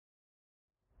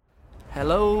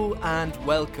Hello and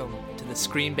welcome to the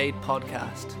Screenbait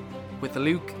podcast with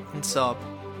Luke and Sob.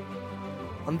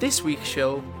 On this week's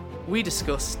show, we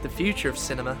discuss the future of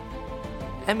cinema,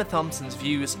 Emma Thompson's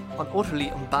views on utterly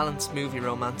unbalanced movie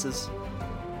romances,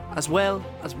 as well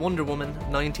as Wonder Woman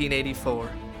 1984.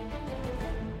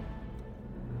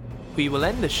 We will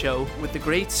end the show with the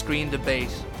Great Screen Debate,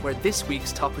 where this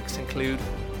week's topics include: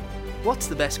 what's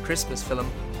the best Christmas film?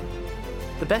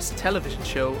 The best television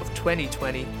show of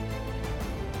 2020?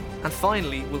 And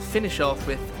finally, we'll finish off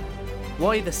with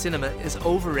why the cinema is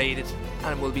overrated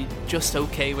and will be just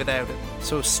okay without it.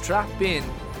 So strap in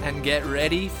and get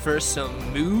ready for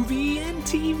some movie and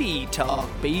TV talk,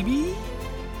 baby!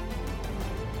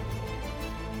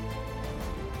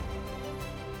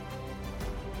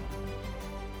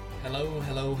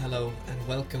 Hello, and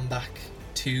welcome back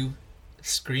to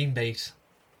Screenbait.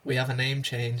 We have a name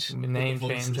change. The name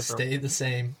change stay the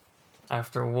same.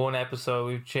 After one episode,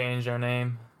 we've changed our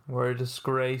name. We're a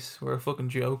disgrace. We're a fucking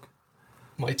joke.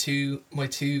 My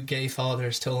two gay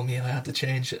fathers told me I had to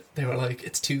change it. They were like,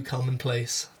 it's too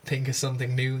commonplace. Think of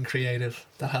something new and creative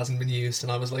that hasn't been used.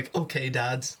 And I was like, okay,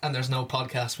 dads. And there's no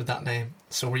podcast with that name.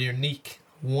 So we're unique.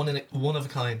 One of a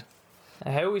kind.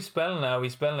 How are we spelling now? Are we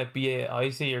spelling like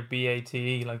B-A-I-T or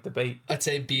B-A-T-E, like debate? I'd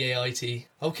say B-A-I-T.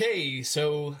 Okay,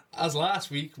 so as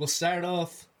last week, we'll start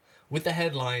off with the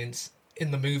headlines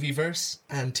in the movie verse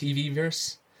and TV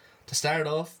verse. To start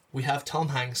off, we have Tom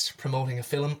Hanks promoting a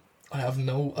film. I have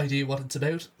no idea what it's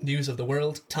about. News of the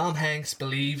world. Tom Hanks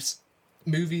believes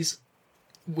movies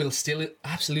will still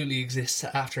absolutely exist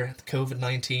after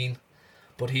COVID-19,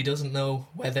 but he doesn't know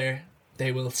whether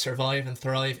they will survive and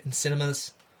thrive in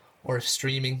cinemas or if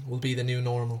streaming will be the new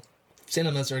normal.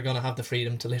 Cinemas are going to have the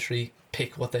freedom to literally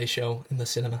pick what they show in the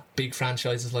cinema. Big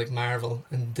franchises like Marvel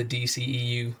and the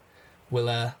DCEU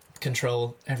will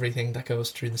control everything that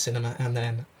goes through the cinema, and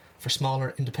then for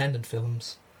smaller independent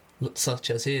films such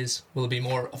as his will be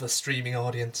more of a streaming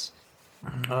audience.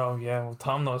 Oh yeah, well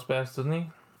Tom knows best, doesn't he?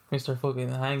 Mr. fucking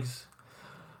Hanks.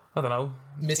 I don't know.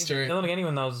 I don't think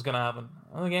anyone knows what's going to happen.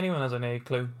 I don't think anyone has any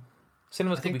clue.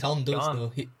 Cinemas I think Tom does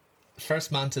though. First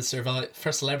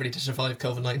celebrity to survive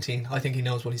COVID-19. I think he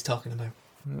knows what he's talking about.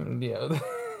 Yeah.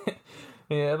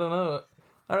 Yeah, I don't know.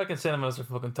 I reckon cinemas are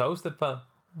fucking toasted, pal.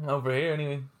 Over here,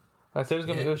 anyway. I said it was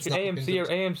going to go.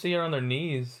 AMC are on their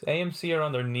knees. AMC are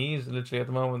on their knees, literally, at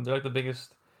the moment. They're like the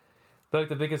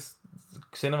biggest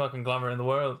cinema conglomerate in the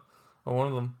world, or one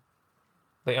of them.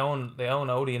 They own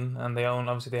Odeon, and they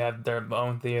have their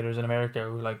own theaters in America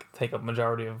who like take up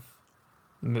majority of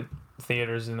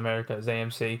theaters in America as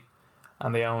AMC.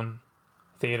 And they own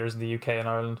theatres in the UK and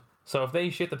Ireland. So if they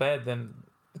shit the bed, then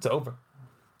it's over.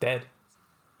 Dead.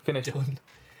 Finished. Done.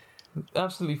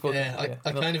 Absolutely fucking. Yeah,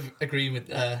 I kind of agree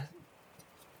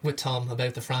with Tom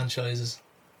about the franchises.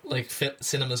 Like,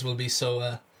 cinemas will be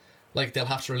so... like, they'll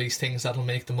have to release things that'll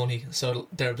make the money. So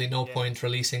there'll be no point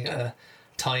releasing a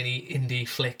tiny indie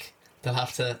flick. They'll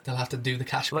have to do the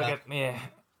cash grab.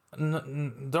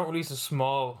 Don't release a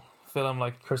small film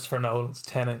like Christopher Nolan's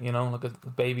Tenet, like a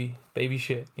baby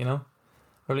shit,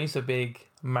 Release a big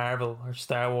Marvel or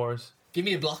Star Wars. Give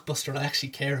me a blockbuster I actually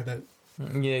care about.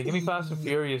 Yeah, give me Fast and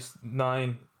Furious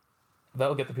 9.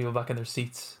 That'll get the people back in their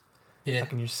seats. Yeah.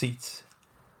 Back in your seats.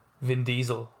 Vin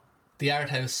Diesel. The art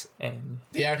house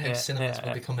cinemas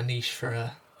will become a niche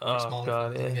for small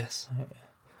films, I guess.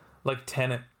 Like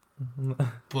Tenet.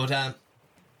 But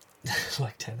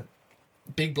like Tenet.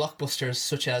 Big blockbusters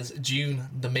such as Dune,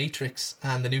 The Matrix,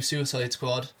 and the new Suicide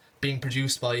Squad, being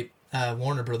produced by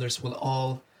Warner Brothers, will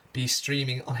all be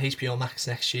streaming on HBO Max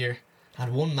next year.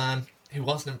 And one man who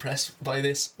wasn't impressed by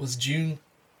this was Dune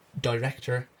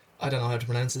director, I don't know how to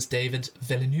pronounce this, David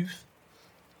Villeneuve.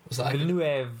 Was that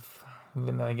Villeneuve?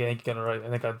 I get it right. I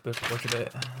think I butchered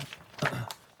it.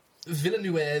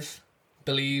 Villeneuve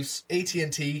believes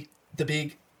AT&T, the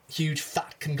big huge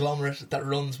fat conglomerate that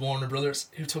runs Warner Brothers,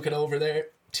 who took it over there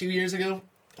 2 years ago,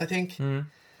 I think,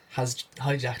 has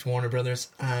hijacked Warner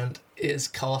Brothers and is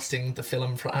costing the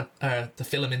film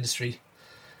industry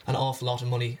an awful lot of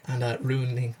money and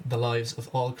ruining the lives of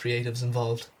all creatives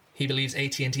involved. He believes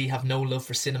AT&T have no love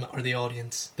for cinema or the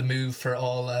audience. The move for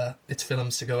all its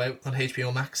films to go out on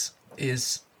HBO Max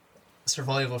is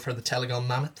survival for the Telecom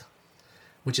mammoth,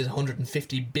 which is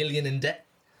 150 billion in debt.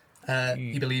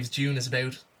 He believes Dune is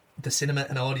about the cinema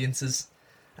and audiences,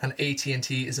 and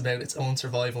AT&T is about its own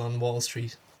survival on Wall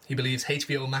Street. He believes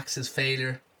HBO Max's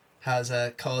failure has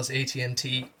caused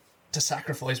AT&T to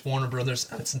sacrifice Warner Brothers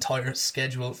and its entire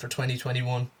schedule for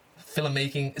 2021.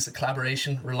 Filmmaking is a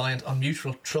collaboration reliant on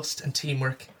mutual trust and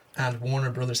teamwork, and Warner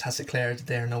Brothers has declared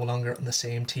they are no longer on the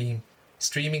same team.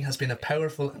 Streaming has been a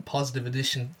powerful and positive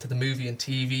addition to the movie and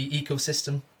TV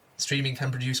ecosystem. Streaming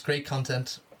can produce great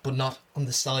content, but not on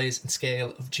the size and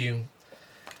scale of Dune.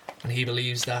 And he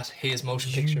believes that his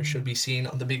motion picture should be seen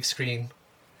on the big screen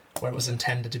where it was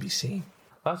intended to be seen.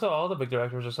 That's what all the big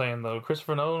directors are saying, though.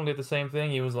 Christopher Nolan did the same thing.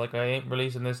 He was like, I ain't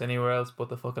releasing this anywhere else but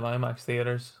the fucking IMAX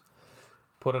theaters.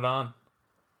 Put it on.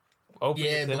 Open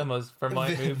the cinemas for my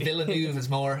movie. Villeneuve is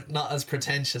not as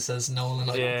pretentious as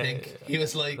Nolan, I don't think. He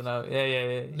was like...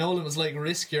 Nolan was like,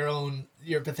 risk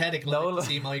your pathetic life to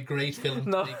see my great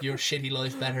film to make your shitty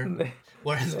life better.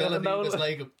 Whereas Villeneuve was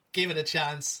like, give it a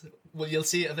chance. Well, you'll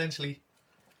see it eventually.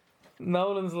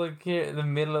 Nolan's like here in the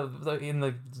middle of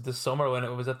the summer when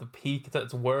it was at the peak at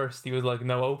its worst. He was like,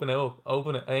 "No, open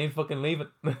it. I ain't fucking leaving."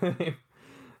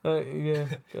 Yeah,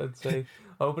 God's sake,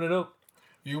 open it up.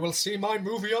 You will see my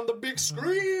movie on the big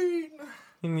screen.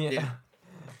 Yeah.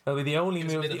 It'll be the only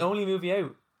movie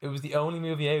out. It was the only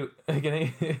movie out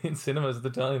again in cinemas at the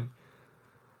time.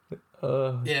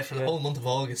 For the whole month of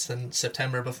August and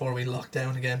September before we locked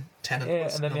down again. Tenet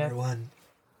was number one.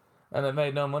 And it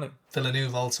made no money.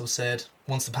 Villeneuve also said,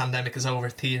 once the pandemic is over,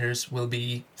 theatres will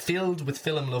be filled with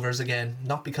film lovers again,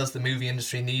 not because the movie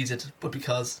industry needs it, but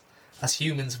because, as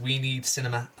humans, we need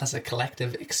cinema as a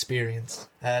collective experience.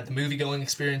 The movie-going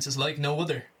experience is like no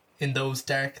other. In those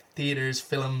dark theatres,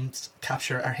 films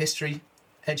capture our history,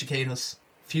 educate us,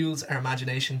 fuels our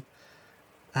imagination,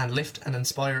 and lift and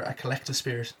inspire our collective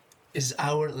spirit. It is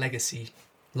our legacy.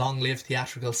 Long live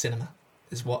theatrical cinema,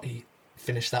 is what he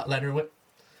finished that letter with.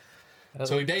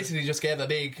 So he basically just gave a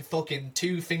big fucking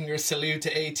 2-finger salute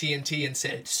to AT&T and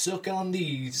said, suck on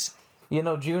these. You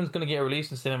know, June's going to get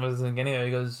released in cinemas anyway,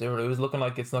 because it was looking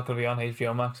like it's not going to be on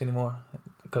HBO Max anymore.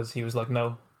 Because he was like,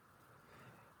 no.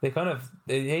 They kind of,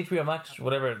 HBO Max,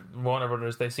 whatever, Warner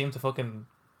Brothers, they seem to fucking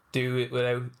do it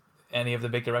without any of the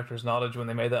big directors' knowledge when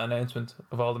they made that announcement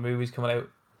of all the movies coming out.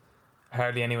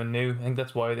 Hardly anyone knew. I think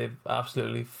that's why they've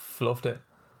absolutely fluffed it.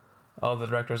 All the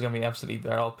directors are gonna be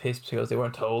they're all pissed because they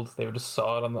weren't told. They just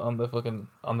saw it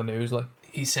on the news. Like,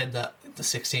 he said that the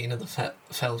 16 of them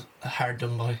felt hard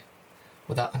done by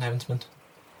with that announcement.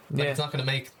 Like, it's not going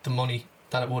to make the money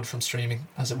that it would from streaming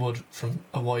as it would from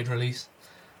a wide release.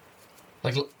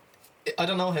 Like, I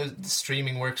don't know how the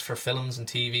streaming works for films and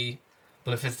TV,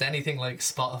 but if it's anything like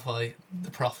Spotify,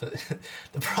 the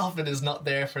profit is not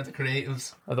there for the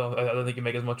creatives. I don't think you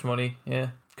make as much money. Yeah,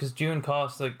 because June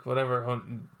costs like whatever.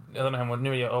 I don't know how much,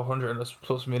 nearly 100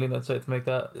 plus million, I'd say, to make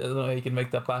that. I don't know how you can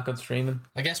make that back on streaming.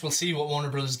 I guess we'll see what Warner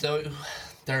Bros. Do.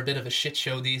 They're a bit of a shit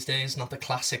show these days, not the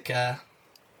classic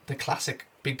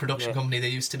big production company they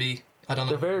used to be. I don't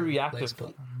know. They're very reactive.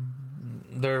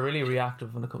 They're really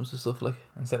reactive when it comes to stuff, like,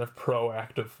 instead of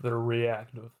proactive, they're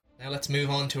reactive. Now let's move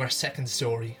on to our second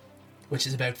story, which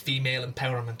is about female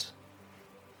empowerment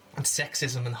and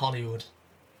sexism in Hollywood.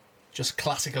 Just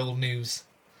classic old news.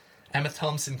 Emma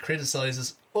Thompson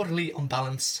criticises utterly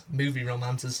unbalanced movie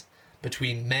romances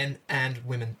between men and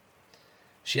women.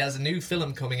 She has a new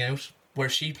film coming out where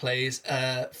she plays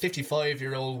a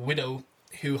 55-year-old widow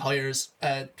who hires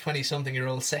a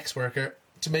 20-something-year-old sex worker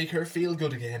to make her feel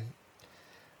good again.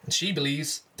 And she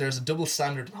believes there's a double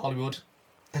standard in Hollywood,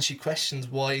 and she questions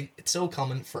why it's so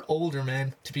common for older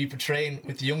men to be portraying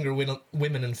with younger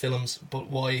women in films, but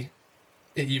why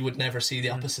you would never see the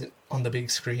opposite on the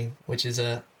big screen, which is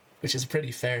a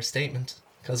pretty fair statement,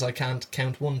 because I can't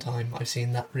count one time I've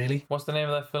seen that, really. What's the name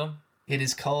of that film? It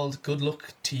is called Good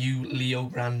Luck to You, Leo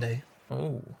Grande.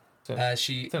 Oh.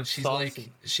 She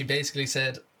basically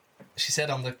said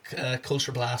on the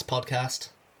Culture Blast podcast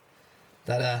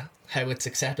that how it's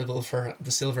acceptable for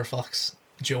the silver fox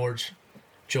George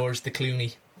the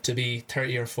Clooney to be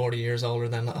 30 or 40 years older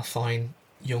than a fine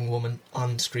young woman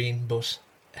on screen, but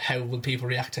how will people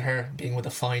react to her being with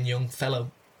a fine young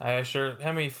fellow? Sure.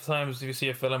 How many times do you see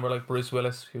a film where, like, Bruce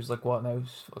Willis, who's like, what now?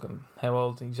 He's fucking, how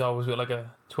old? He's always with like a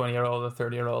 20-year-old, a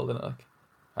 30-year-old in it, like,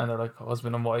 and they're like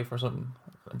husband and wife or something.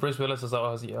 Bruce Willis is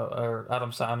always, or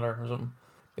Adam Sandler or something.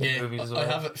 Yeah, well. I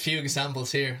have a few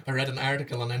examples here. I read an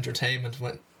article on Entertainment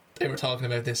when they were talking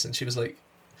about this, and she was like,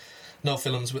 no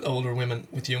films with older women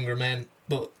with younger men,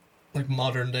 but like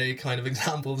modern day kind of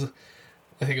examples.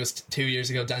 I think it was 2 years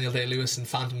ago, Daniel Day-Lewis in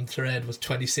Phantom Thread was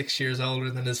 26 years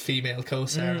older than his female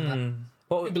co-star.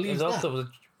 What was also,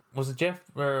 was it Jeff,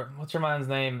 or what's your man's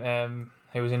name?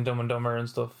 He was in Dumb and Dumber and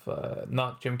stuff.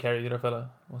 Not Jim Carrey, the other fella.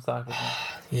 What's that?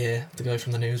 Yeah, the guy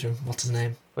from the newsroom. What's his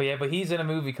name? But he's in a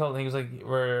movie called, I think it was like,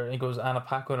 where he goes, Anna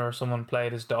Paquin or someone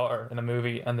played his daughter in a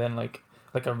movie, and then like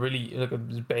a really, like a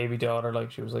baby daughter,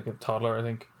 like she was like a toddler, I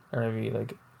think, or maybe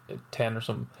like 10 or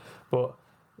something.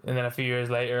 And then a few years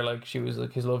later, like, she was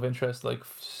like his love interest, like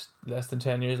less than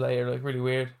 10 years later. Like, really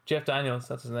weird. Jeff Daniels,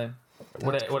 that's his name.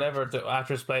 Whatever the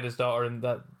actress played his daughter in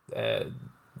that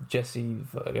Jessie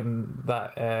fucking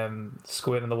that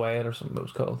Squid and the Whale or something it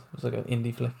was called. It was like an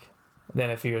indie flick. Then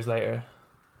a few years later,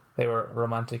 they were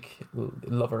romantic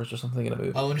lovers or something in a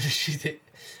movie. I wonder if she did.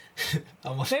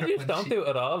 Maybe just don't do it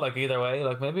at all. Like either way.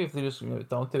 Like maybe if they just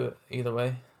don't do it either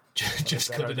way.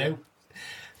 Just cut it out.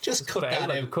 Just cut that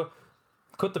like, out.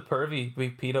 Cut the pervy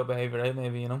pedo behavior out.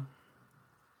 Maybe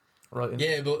Right.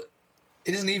 Yeah, but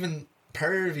it isn't even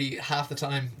pervy half the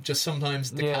time. Just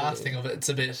sometimes the casting of it's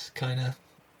a bit kind of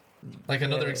like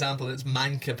another example is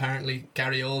Mank. Apparently,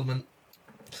 Gary Oldman.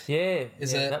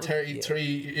 Is 33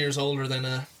 years older than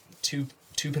a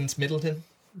Twopence Middleton.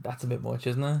 That's a bit much,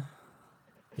 isn't it?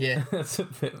 Yeah, that's a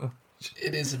bit much.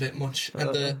 It is a bit much,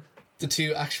 and the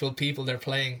two actual people they're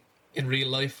playing in real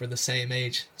life were the same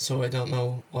age. So I don't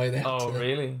know why they.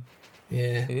 Really?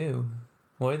 Yeah. Ew.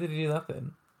 Why did he do that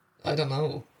then? I don't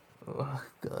know. Oh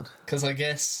God. Because I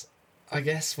guess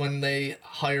when they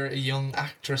hire a young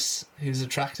actress who's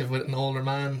attractive with an older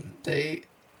man, they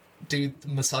do the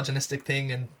misogynistic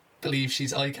thing and believe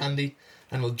she's eye candy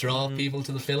and will draw people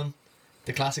to the film.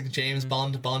 The classic James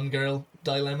Bond girl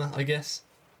dilemma, I guess.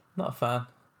 Not a fan.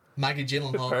 Maggie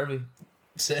Gyllenhaal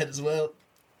said as well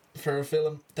for a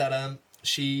film that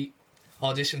she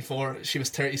auditioned for. She was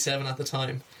 37 at the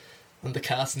time, and the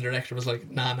casting director was like,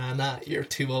 "Nah, you're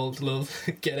too old, love.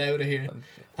 Get out of here."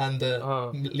 And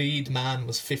the lead man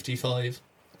was 55,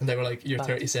 and they were like, "You're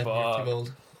 37, you're too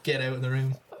old. Get out of the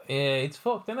room." Yeah, it's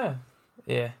fucked, isn't it?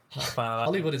 Yeah, not a fan of that.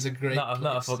 Hollywood is a great place. I'm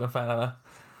not a fucking fan of that.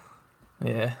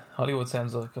 Yeah, Hollywood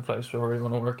sounds like a place where we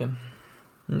want to work in.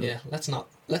 Yeah,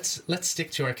 let's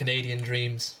stick to our Canadian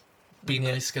dreams. Be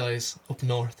nice guys up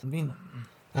north, and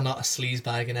not a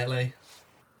sleazebag in LA.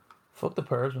 Fuck the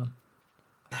purge, man.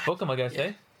 Fuck them, I guess,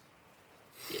 eh?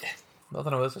 Yeah.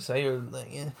 Nothing else to say. Or like,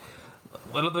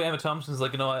 I love the way Emma Thompson's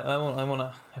like, I want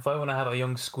to. If I want to have a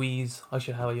young squeeze, I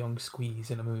should have a young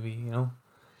squeeze in a movie,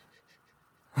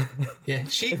 Yeah,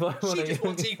 she just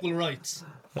wants equal rights.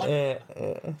 Yeah,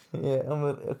 I'm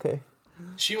okay.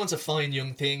 She wants a fine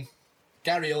young thing.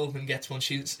 Gary Oldman gets one.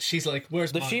 She's like,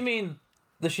 where's Does she mean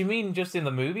just in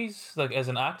the movies, like as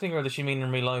an acting, or does she mean in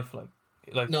real life,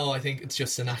 like? No, I think it's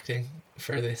just an acting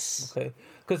for this. Okay,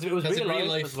 because if it was real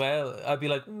life as well, I'd be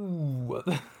like, ooh.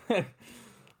 I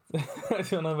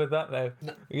don't know about that now.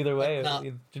 No, either way,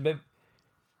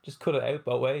 just cut it out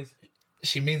both ways.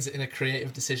 She means it in a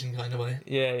creative decision kind of way.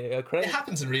 Yeah, it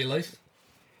happens in real life.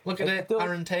 Look at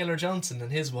Aaron Taylor Johnson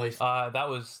and his wife.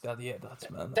 That's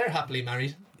man. They're happily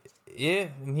married. Yeah,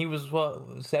 and he was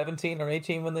 17 or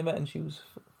 18 when they met, and she was.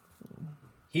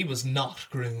 He was not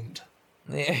groomed.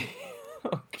 Yeah.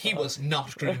 Oh, he was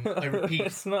not groomed. I repeat.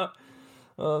 It's not.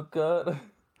 Oh God.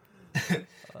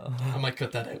 I might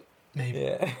cut that out. Maybe.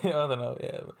 Yeah, I don't know.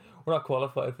 Yeah, we're not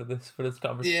qualified for this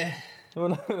conversation. Yeah. We're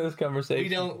not in this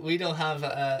conversation. We don't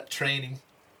have training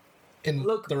in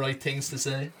the right things to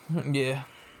say. Yeah.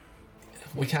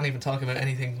 We can't even talk about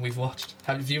anything we've watched.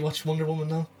 Have you watched Wonder Woman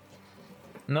now?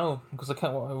 No, because I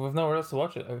can't. We've nowhere else to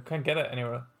watch it. I can't get it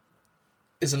anywhere.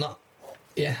 Is it not?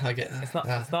 Yeah, I get it. It's not.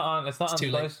 It's not on. It's not on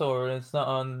Sky Store. It's not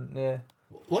on. Yeah.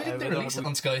 Why didn't they release it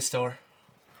on Sky Store?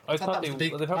 I thought they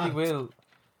probably will.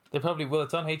 They probably will.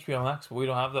 It's on HBO Max, but we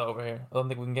don't have that over here. I don't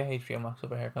think we can get HBO Max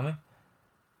over here, can we?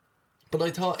 But I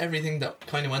thought everything that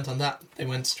kind of went on that, they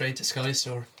went straight to Sky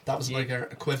Store. That was like our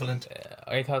equivalent.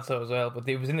 I thought so as well, but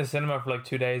it was in the cinema for like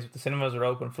 2 days. The cinemas were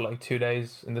open for like 2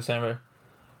 days in December,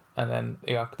 and then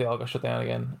they all got shut down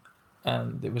again,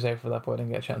 and it was out for that, but I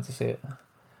didn't get a chance to see it.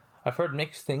 I've heard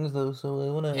mixed things though, so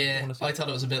I wanna. Yeah, I thought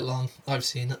it was a bit long. I've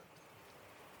seen it.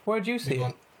 Where'd you see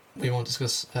it? We won't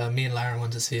discuss. Me and Lara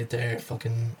went to see it there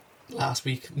fucking last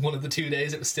week. One of the 2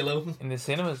 days it was still open in the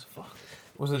cinemas. Fuck.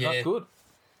 Was it not good?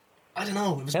 I don't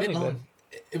know. It was a bit long.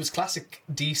 It was classic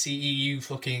DCEU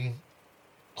fucking.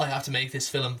 I have to make this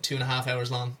film 2.5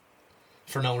 hours long,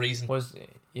 for no reason.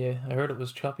 I heard it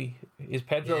was choppy. Is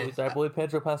our boy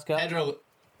Pedro Pascal?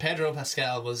 Pedro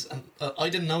Pascal was. I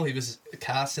didn't know he was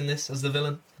cast in this as the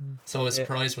villain, so I was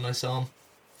surprised when I saw him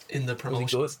in the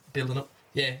promotions building up.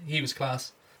 Yeah, he was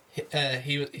class.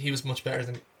 He was much better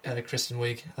than Kristen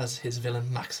Wiig as his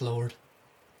villain Max Lord.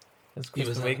 Is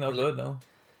Kristen Wiig no good? No.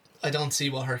 I don't see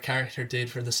what her character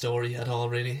did for the story at all.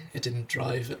 Really, it didn't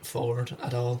drive it forward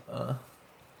at all.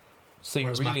 So you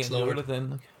really enjoyed it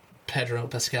then? Pedro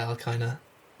Pascal kind of.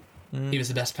 He was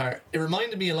the best part. It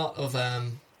reminded me a lot of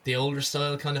the older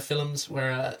style kind of films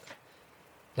where,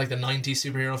 like the 90s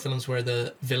superhero films where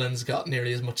the villains got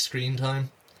nearly as much screen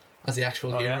time as the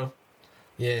actual hero.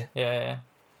 Yeah.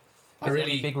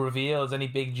 Any big reveals, any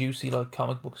big juicy like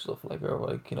comic book stuff, like or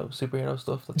like superhero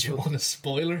stuff. Do you want a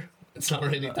spoiler? It's not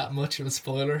really that much of a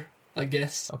spoiler, I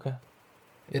guess. Okay.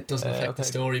 It doesn't affect the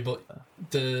story, but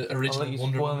the original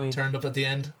Wonder Woman turned up at the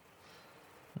end.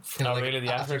 Really?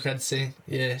 The after credits scene,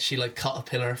 yeah, she like caught a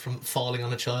pillar from falling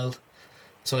on a child.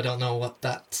 So I don't know what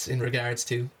that's in regards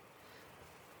to.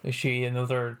 Is she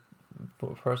another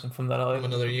person from that island?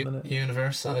 From another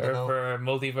universe? I don't know. For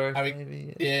multiverse,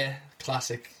 maybe. Yeah,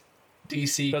 classic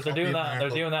DC. Because they're doing that. They're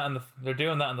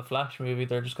doing that in the Flash movie.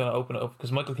 They're just going to open it up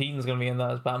because Michael Keaton's going to be in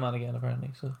that as Batman again, apparently.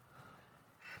 So.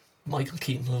 Michael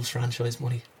Keaton loves franchise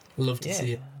money. Love to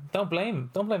see it. Don't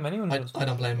blame anyone. I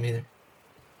don't blame him either.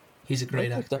 He's a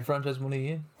great actor. That franchise money,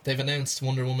 yeah. They've announced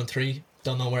Wonder Woman 3.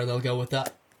 Don't know where they'll go with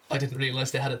that. I didn't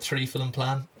realise they had a 3-film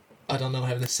plan. I don't know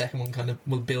how the second one kind of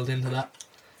will build into that.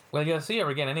 Well, you'll see her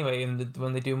again anyway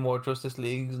when they do more Justice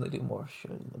Leagues and they do more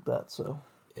shit like that. So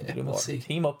yeah, we'll see.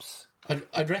 Team ups.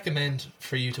 I'd recommend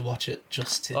for you to watch it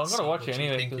just to. I'm gonna watch it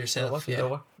anyway. Think yourself. I'm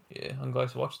going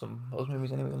to watch those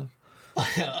movies anyway.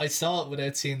 I saw it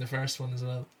without seeing the first one as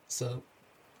well. So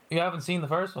you haven't seen the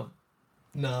first one?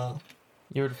 No.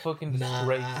 You're a fucking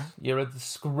disgrace. You're a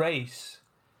disgrace.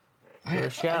 I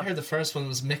heard the first one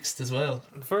was mixed as well.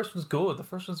 The first one's good. The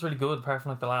first one's really good, apart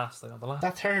from like the last.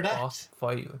 That third act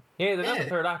fight. Yeah, the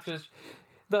third act is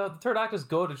the third act is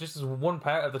good. It's just this one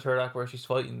part of the third act where she's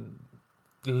fighting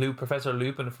Professor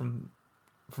Lupin from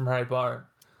Harry Potter.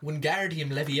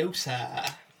 Wingardium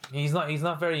Leviosa. He's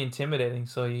not very intimidating.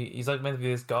 So he's like meant to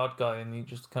be this god guy, and he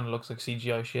just kind of looks like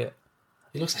CGI shit.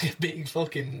 He looks like a big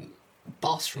fucking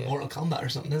boss from Mortal Kombat or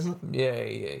something, isn't it? Yeah.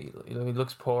 He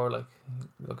looks poor.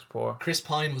 He looks poor. Chris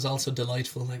Pine was also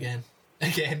delightful again.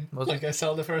 Like I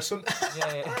saw the first one.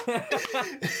 Yeah.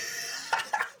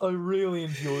 I really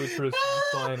enjoyed Chris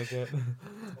Pine again.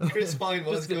 Chris Pine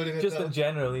was good in it. Just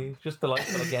generally, just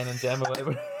delightful again in general.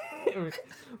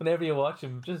 Whenever you watch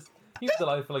him, he's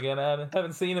delightful again. I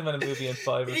haven't seen him in a movie in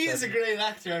 5 or 7. He is a great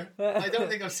actor. I don't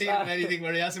think I've seen him in anything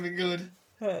where he hasn't been good.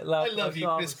 I love you,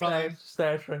 Chris Pine.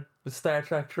 Star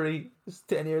Trek 3,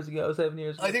 10 years ago, 7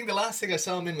 years ago. I think the last thing I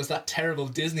saw him in was that terrible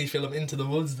Disney film Into the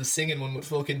Woods, the singing one with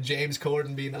fucking James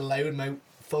Corden being a loudmouth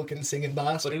fucking singing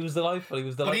bastard. But he was delightful.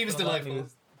 And he was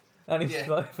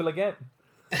delightful again.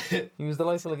 He was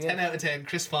delightful again. 10 out of 10.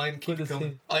 Chris Pine, keep it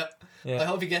coming. I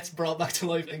hope he gets brought back to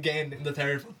life again in the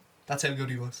third one. That's how good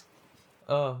he was.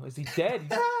 Oh, is he dead?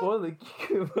 He's fully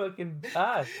fucking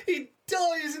ass. He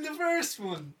dies in the first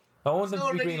one. I want him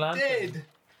to be Green Lantern. Dead.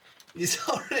 He's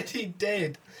already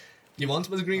dead. You want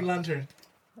him as Green Lantern?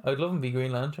 I'd love him to be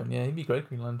Green Lantern. Yeah, he'd be great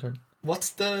Green Lantern. What's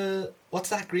that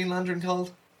Green Lantern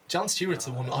called? Jon Stewart's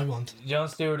the one I want. Jon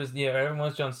Stewart is everyone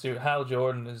wants Jon Stewart. Hal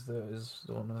Jordan is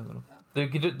the one I want.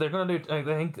 They're gonna do. I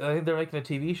think they're making a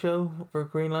TV show for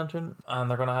Green Lantern, and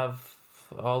they're gonna have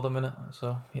all of them in it.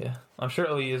 So yeah, I'm sure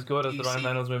it'll be as good as the Ryan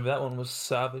Reynolds movie. That one was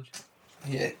savage.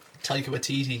 Yeah, Taika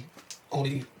Waititi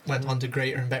only went on to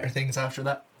greater and better things after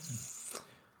that.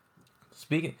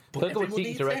 Speaking, Taika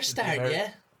Waititi directed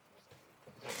yeah.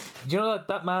 Do you know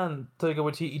that man Taika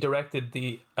Waititi directed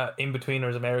the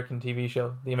In-Betweeners American TV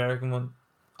show, the American one?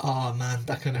 Oh man,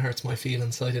 that kind of hurts my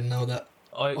feelings. I didn't know that.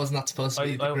 Wasn't that supposed to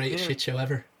be the greatest shit show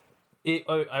ever?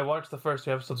 I watched the first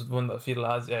 2 episodes of one that few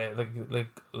lads like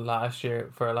last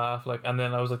year for a laugh, and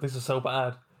then I was like, this is so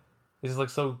bad. This is like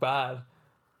so bad.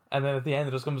 And then at the end,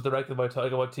 it just comes directed by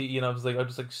Taika Waititi, and I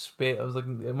just like spit. I was like,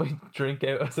 my drink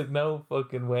out. I was like, no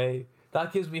fucking way.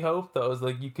 That gives me hope, though. I was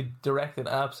like, you could direct an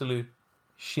absolute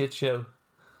shit show,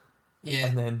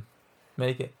 and then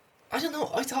make it. I don't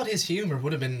know. I thought his humor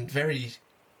would have been very.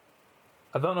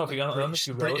 I don't know if he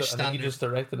wrote it. I think he just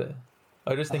directed it.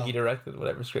 I just think he directed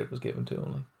whatever script was given to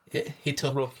him. Yeah, he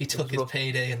took his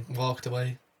payday and walked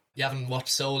away. You haven't watched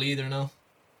Soul either, no?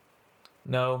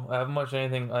 No, I haven't watched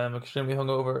anything. I am extremely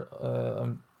hungover.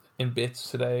 I'm in bits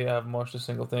today. I haven't watched a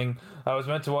single thing. I was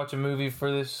meant to watch a movie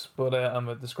for this, but I'm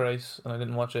a disgrace and I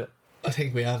didn't watch it. I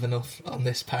think we have enough on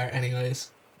this part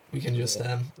anyways. We can just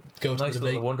go to nice the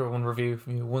big Wonder Woman review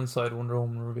from you. One-sided Wonder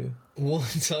Woman review.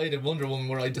 One-sided Wonder Woman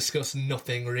where I discuss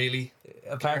nothing really.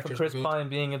 Apart from Chris Pine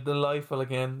being a delightful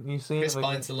again. You see Chris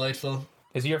Pine's delightful.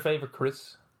 Is he your favourite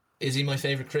Chris? Is he my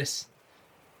favourite Chris?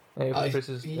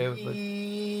 Chris's favourite.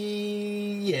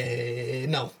 Yeah,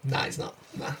 no, he's not.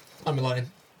 Nah, I'm lying.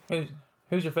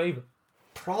 Who's your favourite?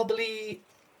 Probably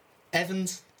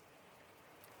Evans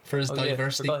for his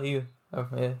diversity.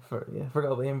 Forgot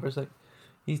about him for a sec.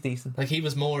 He's decent. Like he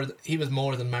was more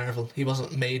than Marvel. He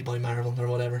wasn't made by Marvel or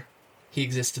whatever. He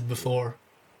existed before.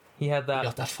 He had that. He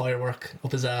got that firework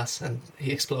up his ass, and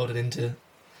he exploded into.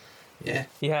 Yeah.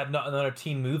 He had not another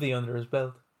teen movie under his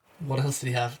belt. What else did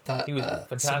he have? That He was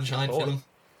Fantastic Sunshine Four. film.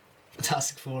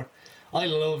 Fantastic Four. I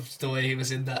loved the way he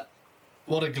was in that.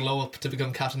 What a glow up to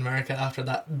become Captain America after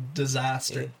that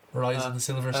disaster. Yeah. Rise of the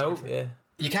Silver Surfer. Yeah.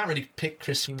 You can't really pick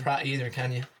Chris Pratt either,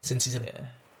 can you? Since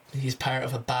he's part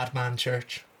of a bad man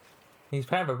church. He's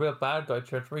part of a real bad guy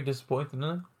church. Very disappointing,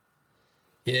 isn't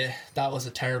Yeah, that was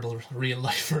a terrible real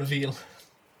life reveal.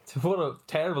 it? What a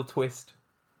terrible twist.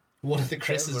 One of the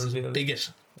Chris's is a reveal.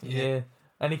 bigot. Yeah.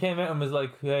 And he came out and was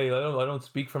like, "Hey, I don't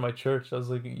speak for my church." I was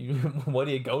like, "Why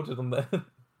do you go to them then?"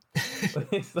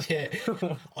 It's like, Yeah.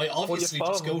 I obviously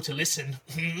follow just go them? to listen.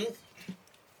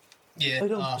 Yeah. I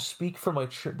don't speak for my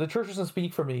church. The church doesn't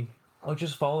speak for me. I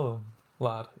just follow them,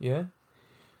 lad. Yeah.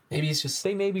 Maybe he's just.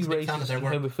 They may be he's a big fan of racist their and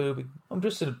work. homophobic.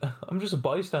 I'm just a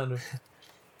bystander.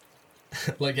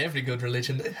 Like every good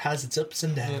religion, it has its ups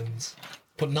and downs.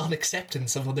 But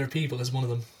non-acceptance of other people is one of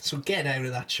them. So get out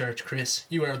of that church, Chris.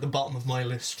 You are at the bottom of my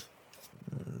list.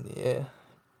 Yeah.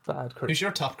 Bad Chris. Who's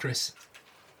your top, Chris?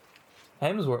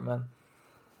 Hemsworth, man.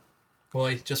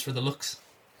 Why? Just for the looks?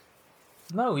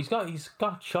 No, he's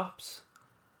got chops.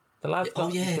 The lad's Oh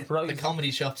got yeah, surprise. the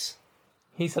comedy shops.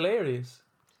 He's hilarious.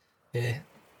 Yeah.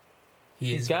 He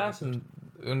He's is. gassing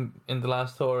in the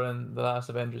last Thor and the last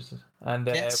Avengers. And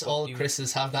Yes, all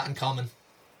Chris's have that in common.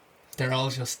 They're all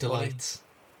just delights.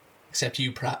 Except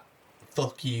you, Pratt.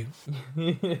 Fuck you.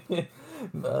 Leave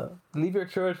your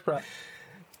church, Pratt.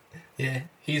 Yeah,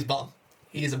 he's bottom.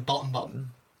 He is a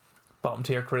bottom. Bottom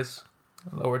tier, Chris.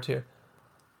 Lower tier.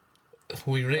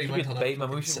 We really should went be a on debate, a man.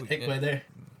 We fucking should- segue there.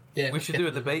 Yeah, We should do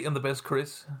a debate on the best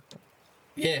Chris.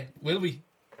 Yeah, will we?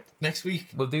 Next week.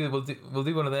 We'll do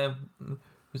one of them.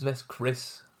 Who's the best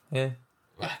Chris? Yeah.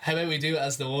 How about we do it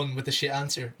as the one with the shit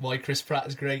answer? Why Chris Pratt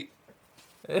is great.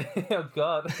 Oh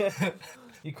God.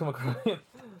 You come across.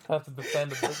 Have to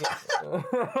defend the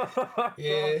bigot.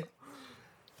 Yeah.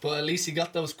 But at least he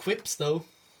got those quips though.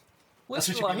 That's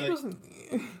Listen, what you he be doesn't.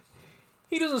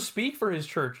 He doesn't speak for his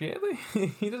church. Yeah,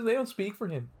 they don't speak for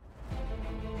him.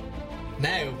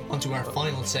 Now, onto our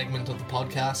final segment of the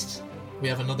podcast. We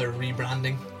have another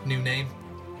rebranding, new name.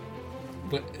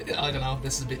 But I don't know,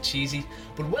 this is a bit cheesy.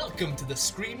 But welcome to the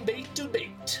Screen Bait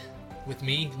Debate. With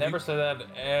me, Never Luke. say that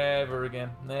ever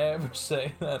again. Never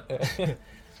say that.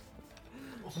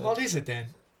 What is it then?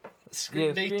 Screen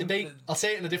Yeah, Bait Screen- Debate. I'll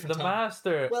say it in a different The tone.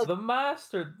 master. Well- The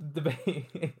master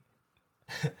debate.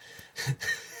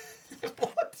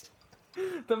 What?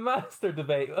 The master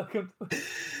debate. Welcome.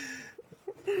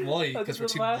 Why? Welcome Because to we're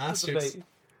the two master masters.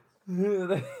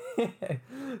 debate.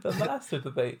 The master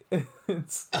debate.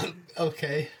 It's,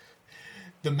 Okay.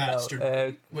 The master.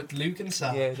 uh, with Luke and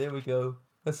Sal. yeah, there we go.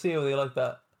 Let's see how they like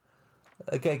that.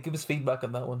 Okay, give us feedback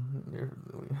on that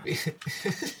one.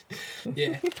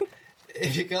 Yeah.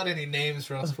 If you got any names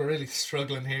for us, we're really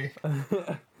struggling here. I'm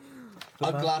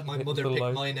glad my mother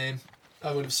picked my name.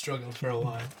 I would have struggled for a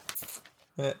while.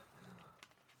 Yeah.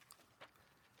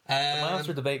 The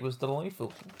master debate was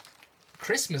delightful.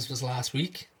 Christmas was last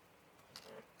week.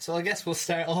 So I guess we'll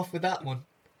start off with that one.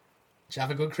 Did you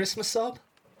have a good Christmas, Sob?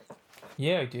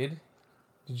 Yeah, I did.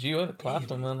 Did you? I had a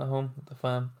clapping man at home with the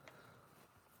fan.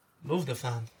 Love the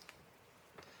fan.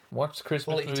 Watched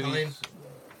Christmas Quality movies. time.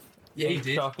 Yeah, you Ate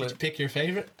did. chocolate. Did you pick your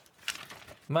favourite?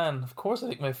 Man, of course I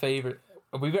think my favourite.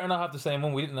 We better not have the same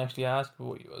one. We didn't actually ask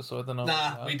what you was, so I don't know.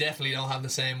 Nah, we definitely don't have the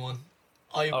same one.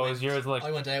 Oh, is yours like?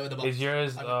 I went out of the box. Is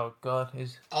yours? Oh God,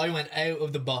 is. I went out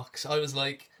of the box. I was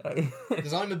like,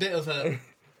 because I'm a bit of a.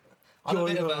 I'm a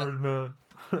bit of a. man.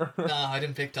 Nah, I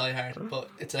didn't pick Die Hard, but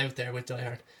it's out there with Die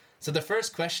Hard. So the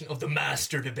first question of the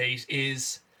master debate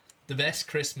is the best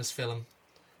Christmas film.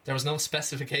 There was no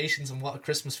specifications on what a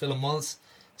Christmas film was,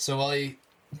 so I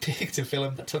picked a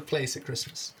film that took place at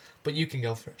Christmas. But you can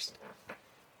go first.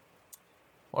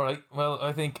 All right. Well,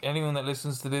 I think anyone that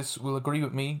listens to this will agree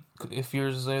with me. If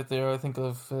yours is out there, I think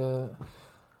of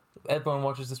Edbone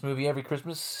watches this movie every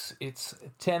Christmas. It's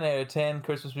 10 out of 10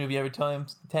 Christmas movie every time.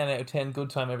 10 out of 10 good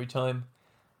time every time.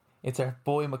 It's our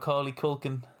boy Macaulay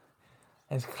Culkin.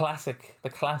 It's classic, the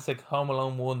classic Home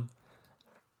Alone 1.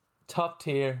 Top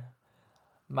tier,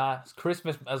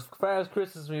 Christmas, as far as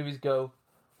Christmas movies go,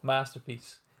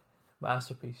 masterpiece.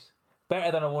 Masterpiece.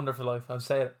 Better than A Wonderful Life, I've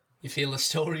said it. You feel the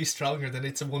story stronger than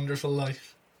It's a Wonderful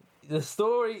Life. The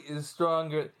story is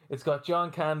stronger. It's got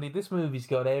John Candy. This movie's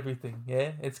got everything,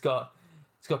 yeah? It's got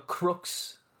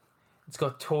crooks. It's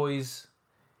got toys.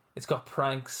 It's got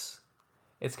pranks.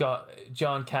 It's got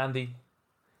John Candy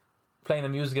playing a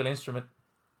musical instrument.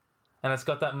 And it's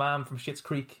got that man from Schitt's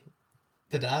Creek.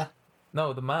 The dad?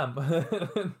 No, the mam.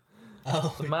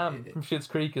 Oh, The mam from Schitt's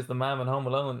Creek is the mam in Home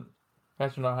Alone.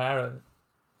 Catherine O'Hara.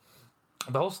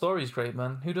 The whole story is great,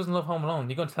 man. Who doesn't love Home Alone?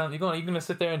 You're gonna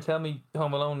sit there and tell me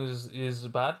Home Alone is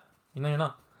bad? You know you're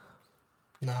not.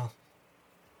 No.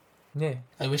 Yeah.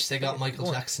 I wish they got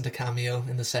Michael Jackson to cameo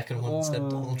in the second one instead of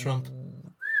Donald Trump.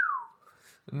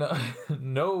 No,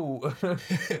 no,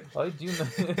 I do not.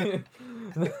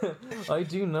 I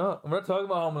do not. We're not talking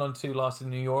about Home Alone 2: Lost in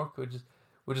New York, which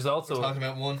is also We're talking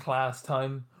about one. class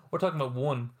time. We're talking about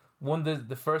one.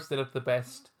 The first did it the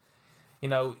best. You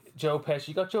know, Joe Pesci.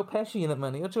 You got Joe Pesci in it,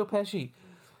 man. You got Joe Pesci.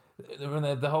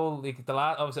 The whole the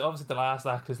last obviously the last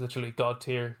act is literally god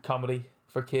tier comedy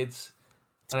for kids.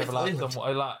 It's a bit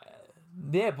violent.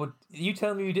 Yeah, but you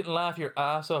tell me you didn't laugh your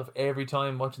ass off every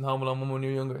time watching Home Alone when you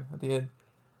were younger at the end.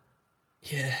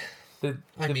 Yeah. The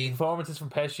performances from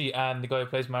Pesci and the guy who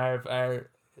plays Marv are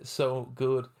so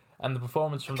good, and the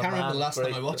performance from I can't remember the last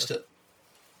time I watched it.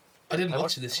 I didn't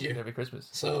watch it this year. Every Christmas.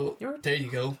 So there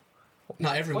you go.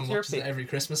 Not everyone watches it every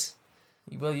Christmas.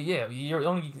 Well, yeah, you're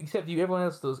only except you. Everyone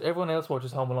else does. Everyone else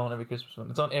watches Home Alone every Christmas one.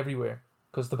 It's on everywhere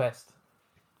because it's the best.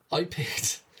 I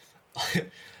picked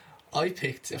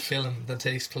a film that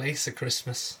takes place at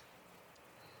Christmas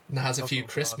and has a few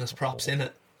Christmas props in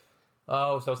it.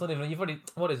 Oh, so it's not even. You've already.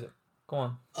 What is it? Go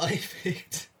on. I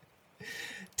picked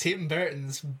Tim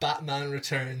Burton's Batman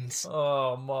Returns.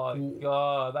 Oh my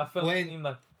god, that film isn't even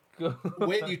that good.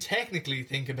 When you technically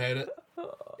think about it,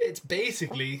 it's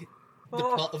basically the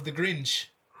plot of The Grinch.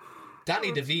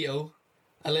 Danny DeVito,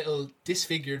 a little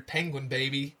disfigured penguin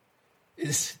baby,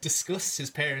 disgusts his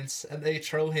parents and they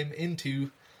throw him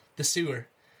into the sewer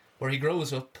where he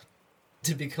grows up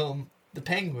to become the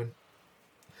Penguin.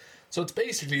 So it's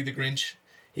basically The Grinch.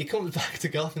 He comes back to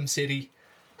Gotham City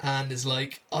and is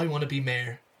like, I want to be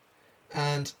mayor.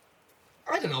 And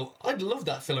I don't know, I'd love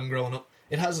that film growing up.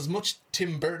 It has as much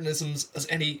Tim Burtonisms as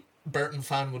any Burton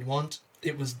fan would want.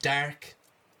 It was dark.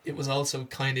 It was also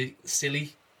kind of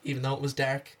silly, even though it was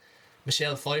dark.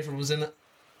 Michelle Pfeiffer was in it.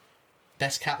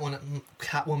 Best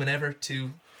Catwoman ever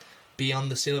to be on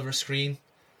the silver screen.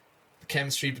 The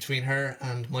chemistry between her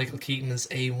and Michael Keaton is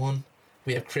A1.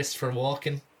 We have Christopher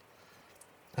Walken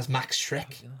as Max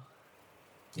Schreck.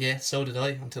 Yeah, so did I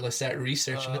until I started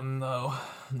researching it. No.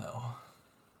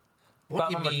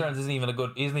 What Batman Returns isn't even a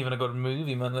good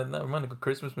movie, man. Never mind a good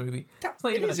Christmas movie.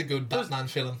 It is a good Batman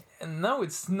film. No,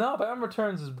 it's not. Batman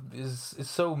Returns is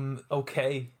so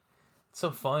okay. It's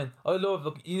so fine.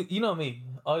 You know me.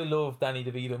 I love Danny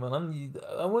DeVito, man.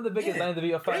 I'm one of the biggest Danny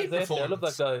DeVito fans out there. I love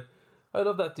that guy. I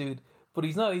love that dude. But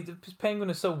he's not. His Penguin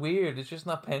is so weird. It's just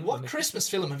not Penguin. What Christmas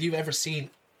film have you ever seen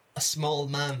a small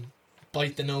man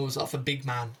bite the nose off a big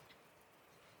man?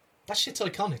 That shit's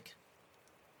iconic.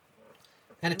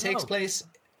 And it takes place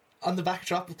on the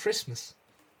backdrop of Christmas.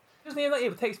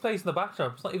 It takes place in the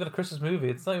backdrop. It's not even a Christmas movie.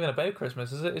 It's not even about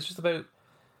Christmas, is it? It's just about...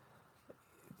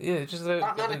 Yeah, it's just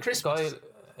about... Batman at Christmas.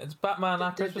 It's Batman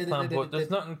at Christmas time, but there's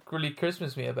nothing really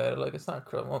Christmassy about it. Like, it's not...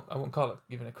 I wouldn't call it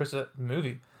even a Christmas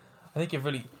movie. I think you've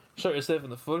really shot yourself in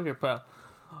the foot here, pal.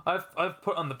 I've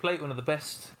put on the plate one of the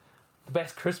best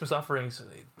Christmas offerings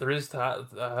there is to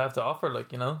have to offer,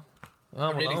 like, you know?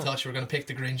 I really thought you were going to pick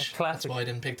The Grinch. That's why I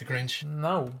didn't pick The Grinch.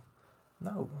 No.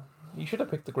 You should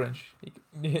have picked The Grinch.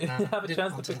 You have a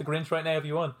chance to pick The Grinch right now if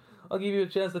you want. I'll give you a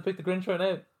chance to pick The Grinch right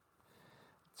now.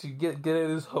 To get out of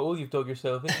this hole you've dug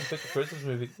yourself in and pick a Christmas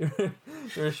movie.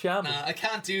 You're a shambles. Nah, I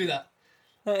can't do that.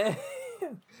 I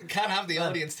can't have the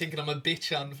audience thinking I'm a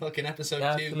bitch on fucking episode 2.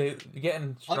 Absolutely. You're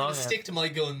getting strong. I'm going to stick to my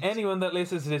guns. Anyone that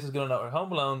listens to this is going to know.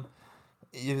 Home Alone.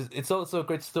 It's also a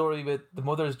great story with the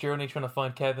mother's journey trying to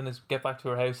find Kevin, get back to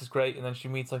her house is great, and then she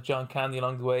meets like John Candy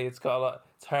along the way. It's got a lot.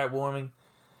 It's heartwarming.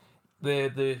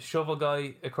 The shovel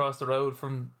guy across the road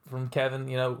from Kevin,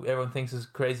 you know, everyone thinks is a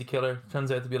crazy killer.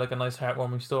 Turns out to be like a nice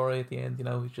heartwarming story at the end. You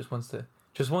know, he just wants to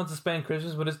spend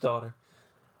Christmas with his daughter.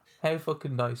 How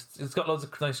fucking nice! It's got loads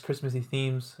of nice Christmassy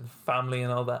themes, and family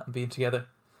and all that, and being together.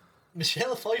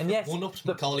 Michelle Pfeiffer one-upped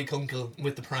Macaulay Culkin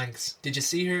with the pranks. Did you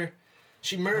see her?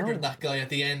 She murdered that guy at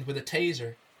the end with a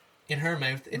taser in her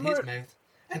mouth, in his mouth,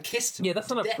 and kissed him. Yeah, that's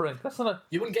not a prank.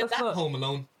 You wouldn't get that Home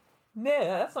Alone.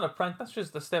 Yeah, that's not a prank. That's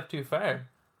just a step too far.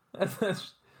 That's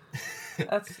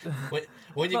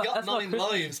when you got 9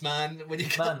 lives, man. When you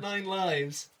got 9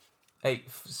 lives. Hey,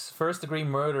 first degree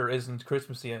murder isn't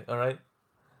Christmassy, all right?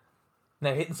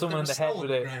 Now hitting someone in the head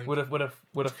with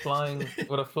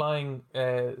a flying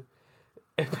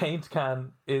paint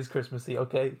can is Christmassy,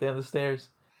 okay? Down the stairs.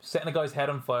 Setting a guy's head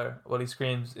on fire while he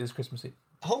screams is Christmassy.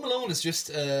 Home Alone is just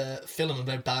a film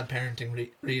about bad parenting,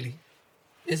 really.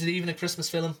 Is it even a Christmas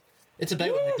film? It's about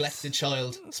a neglected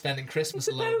child spending Christmas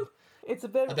alone. It's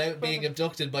about being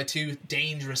abducted by 2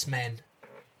 dangerous men.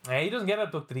 Hey, he doesn't get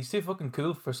abducted. He's too fucking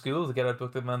cool for school to get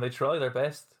abducted, man. They try their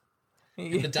best.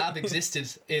 If the dab existed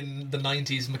in the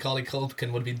 90s, Macaulay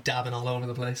Culkin would be dabbing all over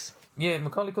the place. Yeah,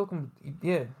 Macaulay Culkin.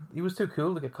 Yeah, he was too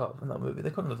cool to get caught in that movie. They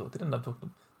couldn't have. They didn't have hooked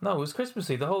him. No, it was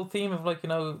Christmassy. The whole theme of like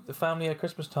the family at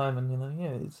Christmas time, and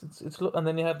yeah, it's and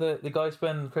then you have the guy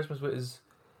spending Christmas with his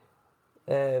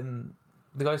the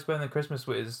guy spending Christmas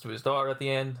with his daughter at the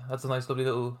end. That's a nice lovely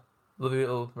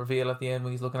little reveal at the end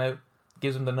when he's looking out.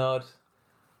 Gives him the nod.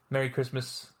 Merry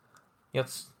Christmas.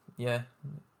 Yeah.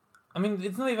 I mean,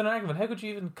 it's not even an argument. How could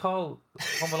you even call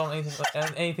Home Alone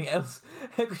anything else?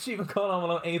 How could you even call Home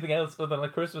Alone anything else other than a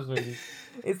Christmas movie?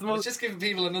 It's the most. It's just giving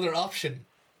people another option.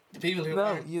 The people who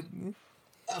are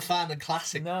a fan of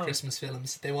classic Christmas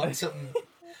films, they want something.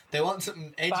 They want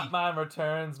something edgy. Batman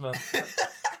Returns, man.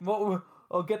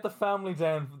 I'll get the family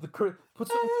down. Put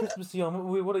something Christmassy on.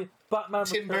 What are you? Batman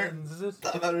Tim Returns, Burton. is it?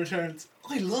 Batman Returns.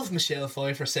 I love Michelle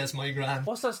Pfeiffer, says my gran.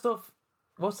 What's that stuff?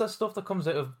 What's that stuff that comes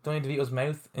out of Danny DeVito's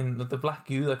mouth in the black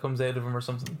goo that comes out of him or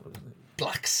something?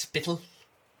 Black spittle.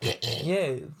 Yeah,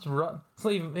 it's not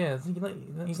even. Yeah,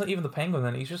 he's not even the penguin.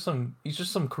 Then he's just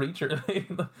some creature.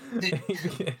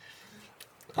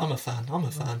 I'm a fan.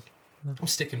 I'm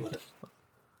sticking with it.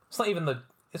 It's not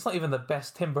even the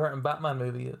best Tim Burton Batman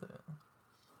movie.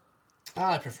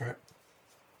 I prefer it.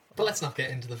 But let's not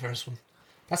get into the first one.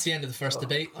 That's the end of the first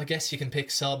debate. I guess you can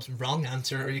pick Sob's wrong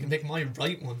answer, or you can pick my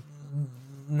right one.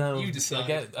 No, you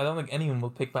decide. I don't think anyone will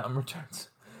pick Batman Returns.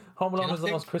 Home Alone is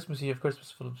the most Christmassy of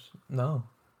Christmas films. No,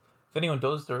 if anyone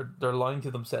does, they're lying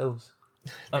to themselves.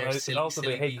 And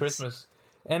they hate Christmas.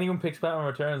 Anyone picks Batman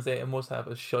Returns, they must have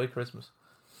a shy Christmas.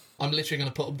 I'm literally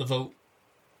going to put up the vote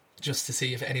just to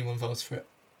see if anyone votes for it.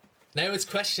 Now it's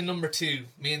question number 2.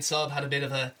 Me and Sob had a bit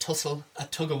of a tussle, a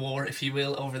tug-of-war, if you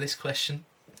will, over this question.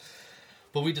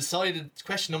 But we decided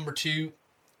question number 2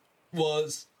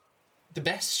 was the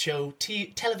best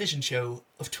television show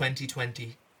of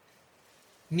 2020.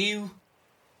 New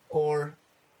or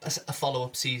a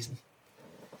follow-up season.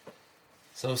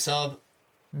 So Sob,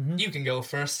 you can go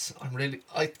first.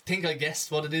 I think I guessed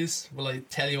what it is. Will I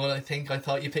tell you what I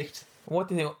thought you picked? What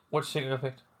do you think? What show you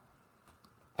picked?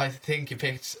 I think you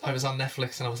picked. I was on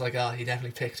Netflix and I was like, he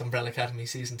definitely picked Umbrella Academy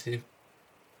season 2.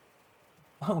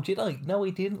 Oh, did I? No,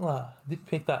 I didn't. Didn't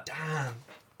pick that.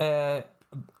 Damn.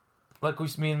 Like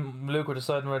me and Luke were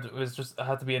deciding whether it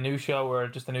had to be a new show or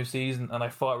just a new season, and I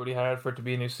fought really hard for it to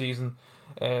be a new season.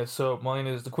 So mine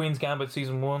is The Queen's Gambit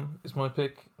season 1 is my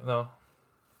pick. No.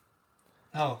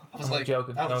 Oh, I was like,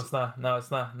 joking. No, it's not. No, it's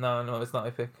not. No, it's not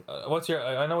my pick. What's your?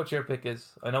 I know what your pick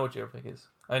is. I know.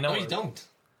 No, you don't.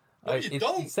 No, you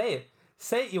don't. Say it.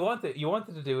 Say it. You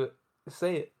wanted to do it.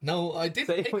 Say it. No, I didn't.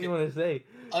 Say what you want to say.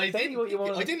 I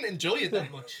didn't enjoy it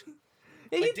that much.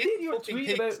 Yeah, you did. You were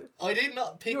tweeting about. I did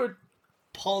not pick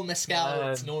Paul Mescal.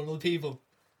 It's normal people.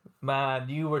 Man,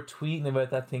 you were tweeting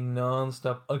about that thing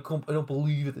non-stop. I don't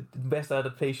believe it. The best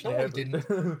adaptation ever. I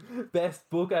didn't. Best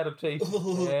book adaptation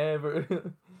ever.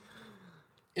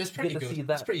 It was pretty good. It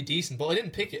was pretty decent, but I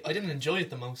didn't pick it. I didn't enjoy it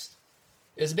the most.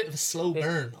 It was a bit of a slow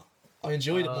burn. I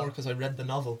enjoyed it more because I read the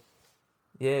novel.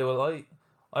 Yeah, well,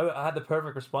 I had the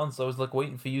perfect response. I was like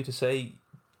waiting for you to say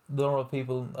normal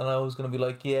people, and I was going to be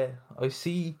like, yeah, I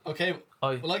see. Okay,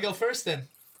 will I go first then?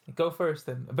 Go first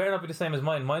then. It better not be the same as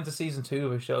mine. Mine's a season 2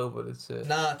 of a show, but it's...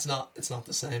 Nah, it's not. It's not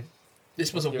the same.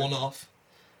 This was a one-off.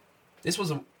 This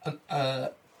was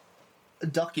a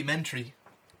documentary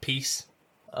piece.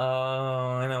 Oh,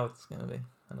 I know what it's going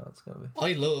to be.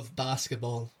 I love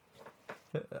basketball.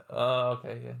 Oh,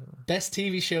 okay, yeah. Best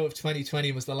TV show of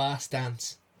 2020 was The Last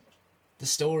Dance. The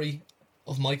story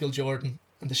of Michael Jordan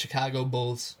and the Chicago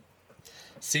Bulls.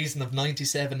 Season of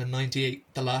 97 and 98,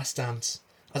 The Last Dance,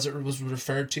 as it was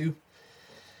referred to.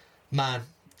 Man,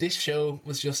 this show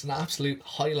was just an absolute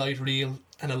highlight reel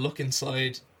and a look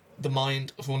inside the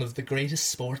mind of one of the greatest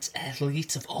sports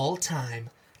athletes of all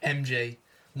time, MJ.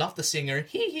 Not the singer,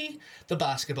 the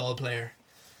basketball player.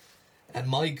 And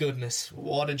my goodness,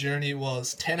 what a journey it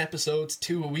was. 10 episodes,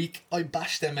 2 a week. I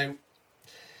bashed them out.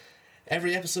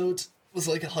 Every episode was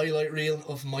like a highlight reel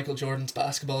of Michael Jordan's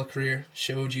basketball career.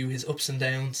 Showed you his ups and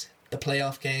downs, the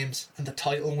playoff games, and the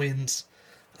title wins,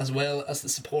 as well as the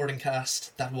supporting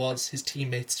cast that was his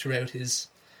teammates throughout his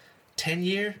 10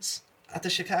 years at the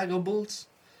Chicago Bulls.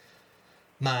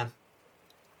 Man,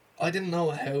 I didn't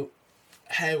know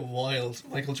how wild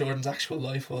Michael Jordan's actual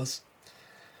life was.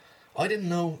 I didn't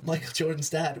know Michael Jordan's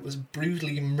dad was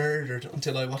brutally murdered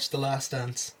until I watched The Last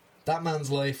Dance. That man's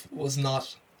life was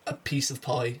not a piece of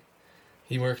pie.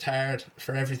 He worked hard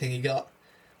for everything he got.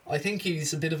 I think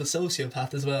he's a bit of a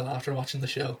sociopath as well after watching the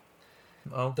show.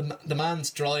 Oh. The man's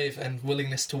drive and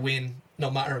willingness to win, no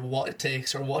matter what it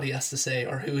takes or what he has to say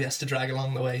or who he has to drag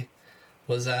along the way,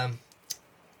 was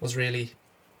was really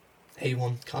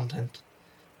A1 content.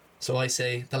 So I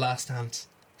say The Last Dance.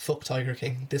 Fuck Tiger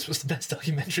King. This was the best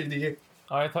documentary of the year.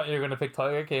 I thought you were going to pick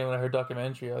Tiger King when I heard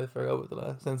documentary. I forgot what the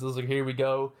last sentence was. Like, here we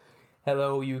go.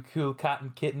 Hello, you cool cat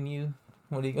and kitten, you.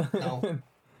 What are you going No.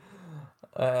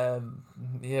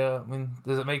 Yeah, I mean,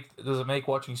 does it make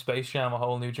watching Space Jam a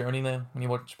whole new journey now? When you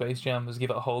watch Space Jam, does it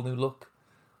give it a whole new look?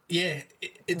 Yeah,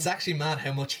 it's actually mad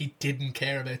how much he didn't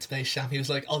care about Space Jam. He was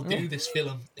like, I'll do this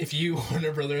film if you,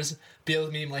 Warner Brothers,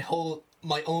 build me my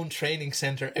own training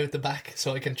centre out the back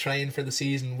so I can train for the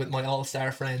season with my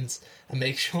all-star friends and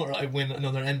make sure I win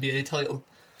another NBA title.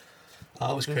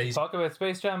 Oh, it was Does crazy. he talk about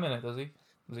Space Jam in it, does he?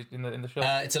 Was he in the show?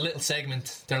 It's a little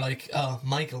segment. They're like, oh,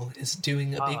 Michael is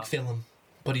doing a big film,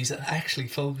 but he's actually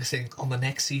focusing on the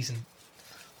next season.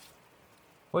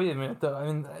 Wait a minute, though. I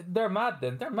mean, they're mad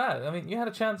then. They're mad. I mean, you had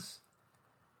a chance.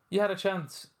 You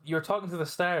were talking to the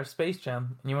star of Space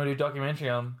Jam, and you want to do a documentary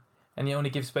on him, and you only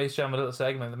give Space Jam a little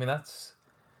segment. I mean,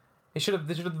 they should have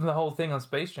done the whole thing on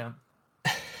Space Jam.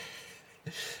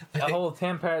 Whole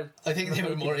 10-part. I think they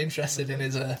were more interested in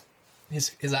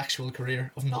his actual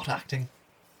career of not acting.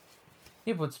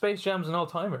 Yeah, but Space Jam's an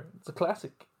all-timer. It's a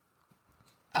classic.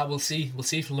 We'll see. We'll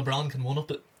see if LeBron can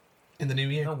one-up it in the new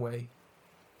year. No way.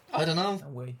 I don't know. No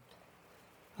way.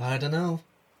 I don't know.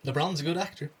 LeBron's a good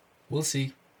actor. We'll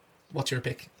see. What's your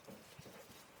pick?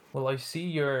 Well, I see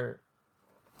your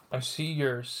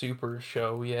super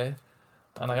show, yeah,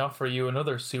 and I offer you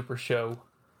another super show.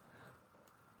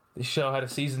 This show had a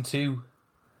season 2,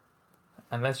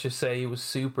 and let's just say it was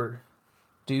super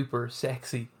duper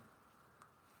sexy.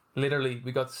 Literally,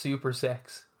 we got super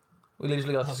sex. We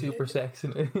literally got super sex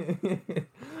in it.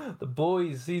 The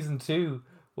Boys season 2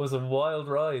 was a wild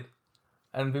ride,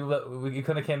 and it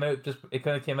kind of came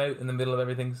out in the middle of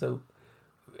everything. So,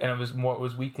 and it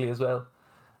was weekly as well.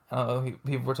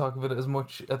 People were talking about it as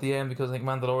much at the end because I think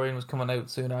Mandalorian was coming out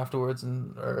soon afterwards,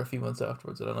 or a few months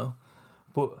afterwards. I don't know,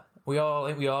 but we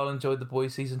all enjoyed The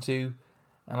Boys season 2,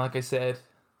 and like I said,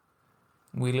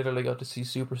 we literally got to see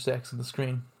super sex on the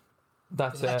screen.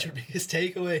 That's your biggest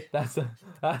takeaway. That's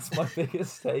my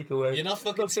biggest takeaway. You're not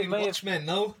fucking seeing Watchmen,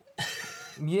 no?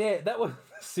 Yeah, that was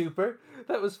super.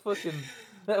 That was fucking.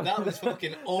 That was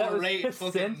fucking overrated.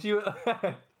 Sensual.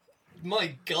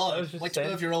 My God, my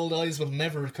 12-year-old eyes will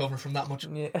never recover from that much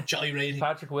gyrating.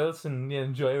 Patrick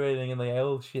Wilson, gyrating in the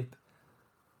owl shit.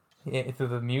 Yeah, to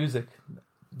the music,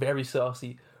 very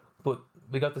saucy. But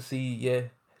we got to see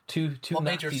two. What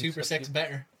made your super sex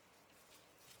better?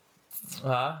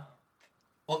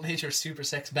 What made your super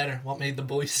sex better? What made The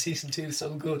Boys season 2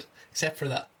 so good? Except for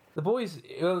that. The Boys,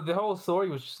 the whole story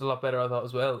was just a lot better, I thought,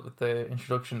 as well, with the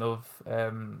introduction of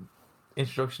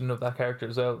that character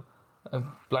as well.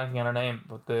 I'm blanking on her name,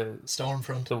 but the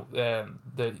Stormfront,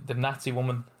 the Nazi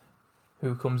woman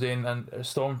who comes in, and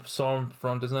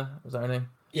Stormfront, isn't it? Was that her name?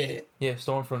 Yeah,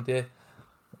 Stormfront. Yeah,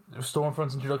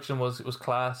 Stormfront's introduction was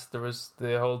class. There was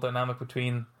the whole dynamic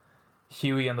between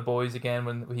Huey and the boys again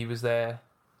when he was there,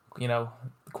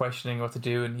 questioning what to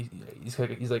do, and he's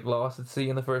like lost at sea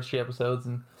in the first 3 episodes,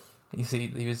 and I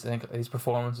think his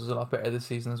performance was a lot better this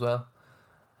season as well.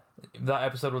 That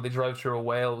episode where they drive through a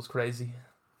whale was crazy.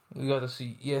 We got to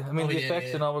see, the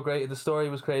effects and all were great. The story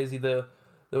was crazy. There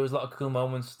was a lot of cool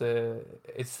moments.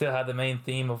 It still had the main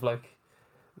theme of like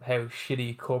how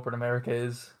shitty corporate America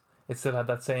is. It still had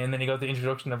that saying. And then you got the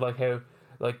introduction of like how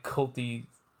like culty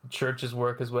churches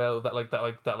work as well.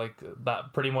 That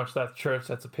pretty much that church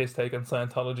that's a piss take on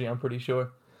Scientology. I'm pretty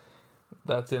sure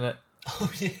that's in it.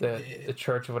 Oh yeah. The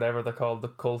church or whatever they're called, the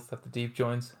cult that the Deep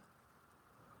joins.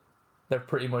 They're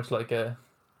pretty much like a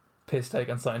piss take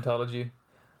on Scientology.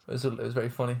 It was very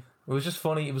funny. It was just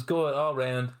funny. It was good all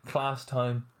round, class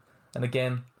time, and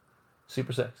again,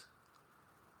 super sex.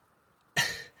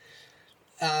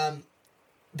 The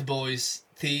Boys.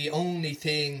 The only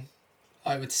thing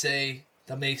I would say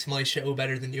that makes my show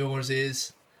better than yours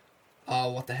is,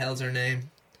 what the hell's her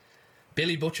name?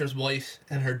 Billy Butcher's wife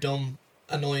and her dumb,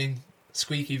 annoying,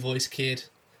 squeaky voice kid,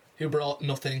 who brought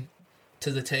nothing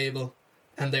to the table,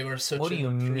 and they were such. What do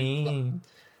you mean?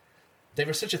 They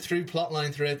were such a through plot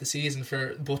line throughout the season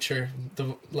for Butcher,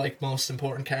 the most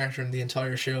important character in the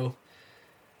entire show.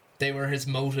 They were his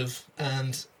motive,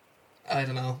 and I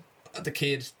don't know, the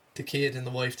kid and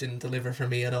the wife didn't deliver for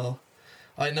me at all.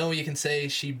 I know you can say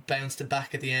she bounced it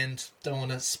back at the end. Don't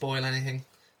want to spoil anything.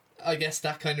 I guess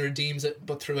that kind of redeems it,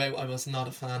 but throughout I was not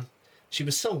a fan. She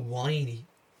was so whiny.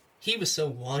 He was so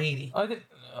whiny. I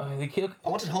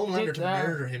wanted Homelander to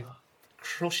murder him,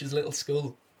 crush his little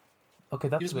skull. Okay,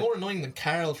 he was more annoying than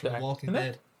Carl from The Walking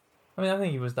Dead. I mean, I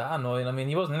think he was that annoying. I mean,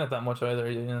 he wasn't in it that much either.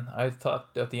 You know, I thought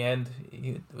at the end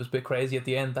it was a bit crazy. At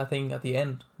the end, that thing at the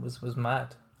end was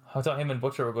mad. I thought him and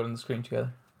Butcher were good on the screen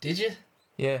together. Did you?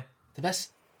 Yeah.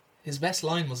 His best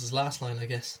line was his last line, I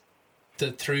guess.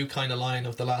 The through kind of line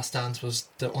of The Last Dance was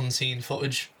the unseen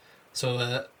footage.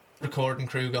 So recording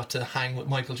crew got to hang with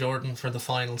Michael Jordan for the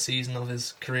final season of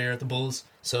his career at the Bulls.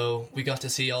 So we got to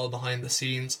see all behind the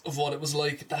scenes of what it was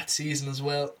like that season as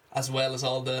well as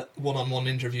all the one-on-one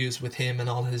interviews with him and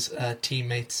all his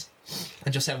teammates,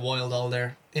 and just how wild all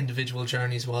their individual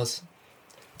journeys was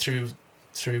through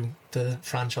the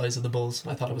franchise of the Bulls.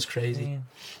 I thought it was crazy.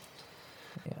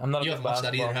 Yeah, I'm not. You haven't watched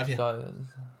that either, have you?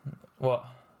 What?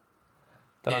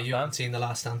 You haven't seen The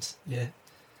Last Dance. Yeah.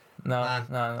 No, I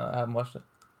haven't watched it.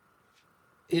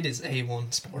 It is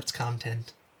A1 sports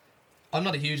content. I'm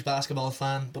not a huge basketball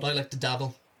fan, but I like to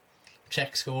dabble,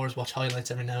 check scores, watch highlights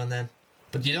every now and then.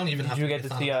 But you don't even have to be a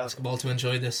fan of basketball to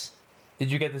enjoy this. Did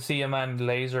you get to see a man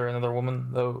laser another woman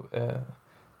though?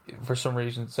 For some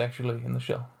reason, sexually in the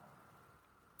show.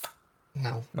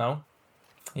 No. No.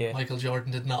 Yeah. Michael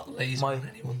Jordan did not laser on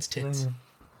anyone's tits.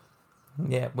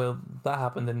 Yeah, well, that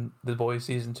happened in The Boys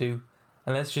season 2,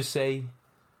 and let's just say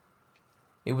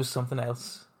it was something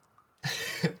else.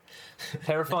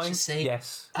 Terrifying. Let's just say,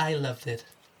 yes, I loved it.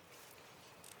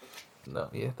 No,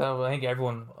 yeah, I think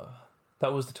everyone.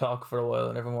 That was the talk for a while,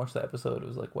 and everyone watched that episode. It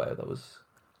was like, wow, that was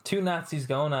two Nazis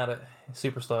going at it,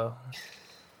 super style.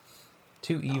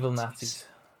 Two evil Nazis.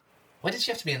 Why did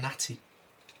she have to be a Nazi?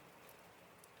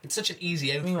 It's such an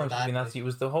easy out for a bad Nazi. It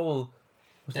was the whole.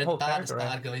 They're the baddest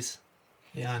bad guys.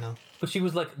 Yeah, I know. But she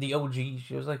was like the OG.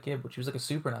 She was like, but she was like a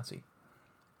super Nazi.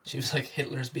 She was like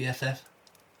Hitler's BFF.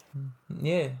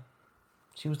 Yeah.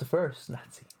 She was the first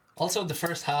Nazi. Also, the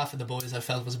first half of The Boys I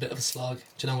felt was a bit of a slog.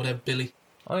 Do you know, without Billy?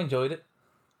 I enjoyed it.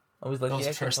 I was like, those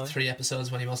the first 3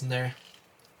 episodes when he wasn't there.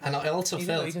 And I also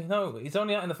felt... he's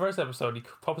only out in the first episode. He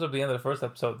pops up at the end of the first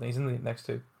episode and he's in the next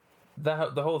 2.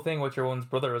 The whole thing with your one's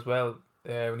brother as well,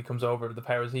 when he comes over, the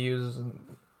powers he uses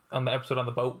on the episode on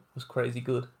the boat was crazy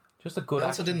good. Just a good. I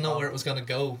also didn't know where it was going to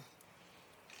go.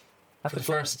 At the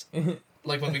first,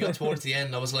 like when we got towards the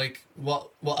end, I was like, "What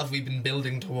have we been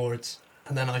building towards?"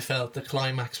 And then I felt the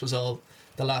climax was all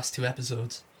the last 2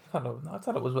 episodes. I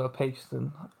thought it was well paced,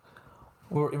 and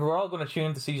we're all going to tune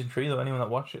into season 3 though. Anyone that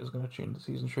watched it is going to tune into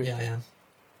season 3. Yeah, I am.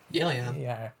 Yeah, I am.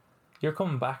 Yeah, you're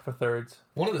coming back for thirds.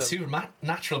 One of the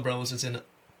supernatural bros is in it.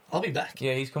 I'll be back.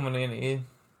 Yeah, he's coming in.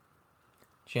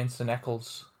 Jensen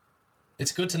Ackles.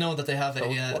 It's good to know that they have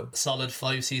a solid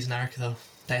 5-season arc, though.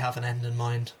 They have an end in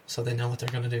mind, so they know what they're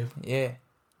going to do. Yeah.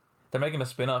 They're making a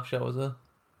spin-off show as well.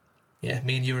 Yeah,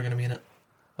 me and you are going to be in it.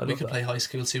 We could play high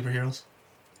school superheroes.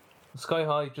 Sky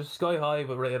High,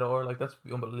 but rated R, like, that's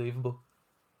unbelievable.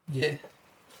 Yeah.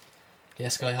 Yeah,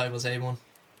 Sky High was A1.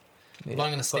 Yeah, but I'm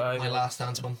going to stick with my Last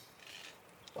Dance one.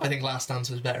 I think Last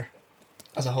Dance was better,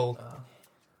 as a whole.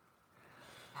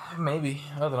 Maybe.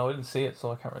 I don't know, I didn't see it,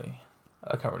 so I can't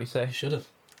really say. You should have.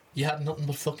 You had nothing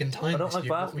but fucking time. I don't like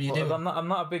basketball. What were you doing? I'm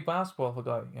not a big basketball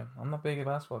guy. Yeah, I'm not big a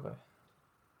basketball guy.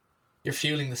 You're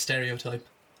fueling the stereotype.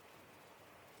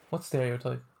 What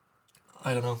stereotype?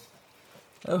 I don't know.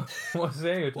 Oh, what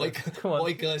stereotype?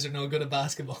 White guys are no good at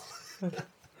basketball.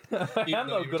 I am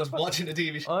no good at watching a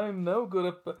TV show. I'm no good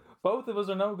at. Both of us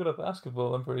are no good at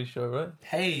basketball. I'm pretty sure, right?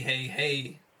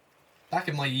 Hey! Back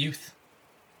in my youth,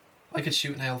 I could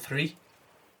shoot an L3.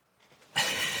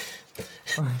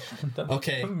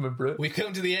 Okay, we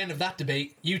come to the end of that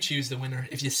debate. You choose the winner.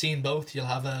 If you've seen both, you'll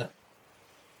have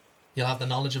the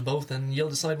knowledge of both, and you'll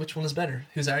decide which one is better.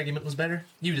 Whose argument was better?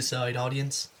 You decide,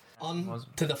 audience. On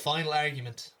to the final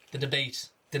argument, the debate,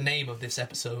 the name of this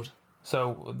episode.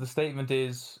 So the statement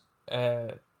is,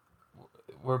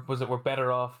 we're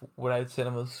better off without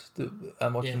cinemas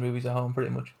and watching movies at home,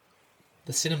 pretty much.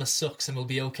 The cinema sucks, and we'll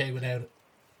be okay without it.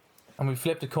 And we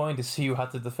flipped a coin to see who had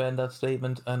to defend that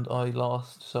statement, and I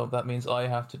lost, so that means I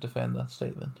have to defend that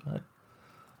statement, right?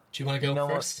 Do you want to go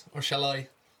first, or shall I?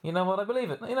 You know what, I believe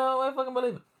it. I fucking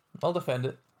believe it. I'll defend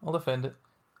it.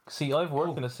 See, I've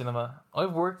worked in a cinema.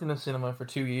 I've worked in a cinema for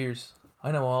 2 years.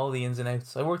 I know all the ins and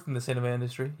outs. I worked in the cinema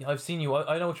industry. I've seen you.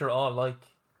 I know what you're all like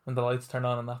when the lights turn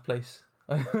on in that place.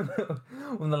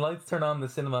 When the lights turn on in the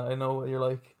cinema, I know what you're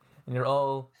like. And you're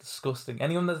all disgusting.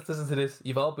 Anyone that's listening to this,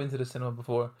 you've all been to the cinema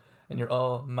before. And you're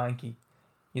all manky.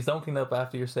 You don't clean up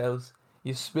after yourselves.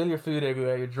 You spill your food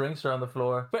everywhere. Your drinks are on the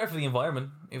floor. Better for the environment.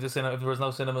 If there was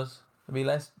no cinemas, there'd be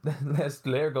less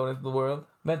glare going into the world.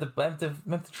 Meant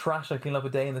the trash I clean up a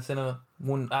day in the cinema.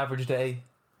 One average day.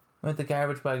 Meant the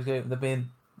garbage bags go out in the bin.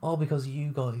 All because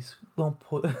you guys won't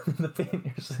put it in the bin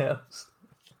yourselves.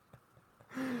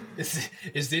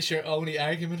 Is this your only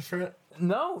argument for it?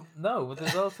 No, but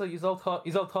there's also he's all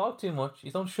talk too much.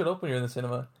 You don't shut up when you're in the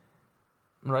cinema,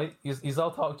 right? He's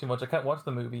all talk too much. I can't watch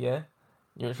the movie. Yeah,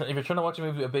 if you're trying to watch a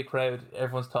movie with a big crowd,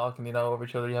 everyone's talking, over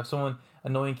each other. You have someone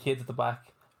annoying kids at the back,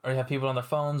 or you have people on their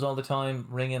phones all the time,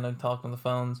 ringing and talking on the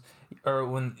phones, or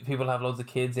when people have loads of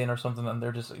kids in or something and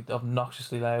they're just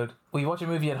obnoxiously loud. When you watch a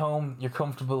movie at home, you're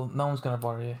comfortable. No one's gonna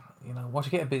bother you. You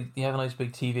have a nice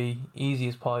big TV, easy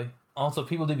as pie. Also,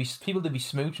 people do be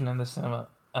smooching in the cinema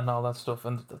and all that stuff,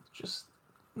 and that's just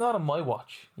not on my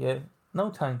watch. Yeah,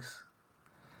 no thanks.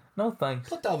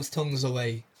 Put those tongues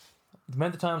away. The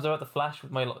amount of times I had to flash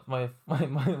with my light, my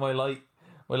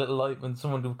little light, when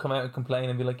someone would come out and complain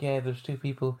and be like, "Yeah, there's two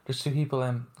people,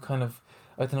 kind of,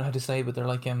 I don't know how to say, but they're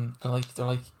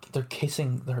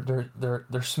kissing,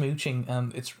 they're smooching,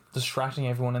 and it's distracting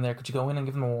everyone in there. Could you go in and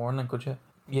give them a warning? Could you?"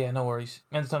 Yeah, no worries.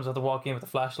 Many times I have to walk in with a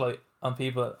flashlight on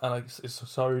people and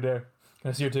sorry there. Can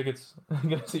I see your tickets?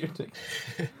 Can I see your tickets?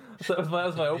 So that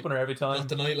was my opener every time. Not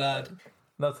tonight, lad.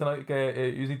 Not tonight. Okay,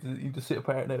 you need to sit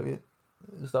apart now. Yeah,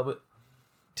 stop it.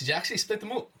 Did you actually split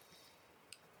them up?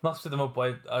 Not split them up.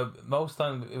 Loads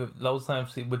of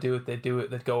times they would do it.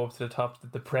 They'd go up to the top,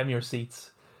 the premier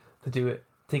seats, to do it.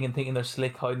 Thinking they're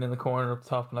slick, hiding in the corner up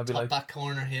top, and I'd be like, back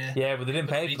corner, yeah. Yeah, but they didn't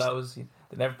pay for those.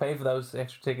 They never paid for those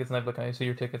extra tickets, and I'd be like, "Can I see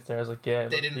your tickets there?" I was like, "Yeah."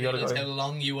 They didn't realise how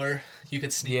long you were. You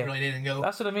could sneak right in and go.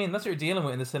 That's what I mean. That's what you're dealing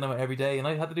with in the cinema every day, and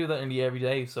I had to do that nearly every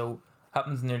day. So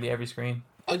happens nearly every screen.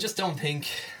 I just don't think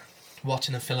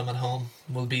watching a film at home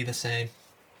will be the same.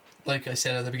 Like I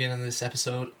said at the beginning of this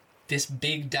episode, this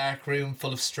big dark room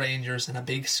full of strangers and a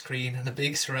big screen and a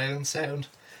big surround sound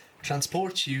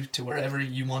transports you to wherever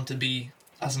you want to be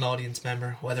as an audience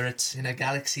member, whether it's in a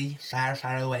galaxy far,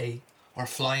 far away, or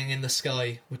flying in the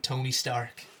sky with Tony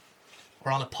Stark,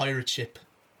 or on a pirate ship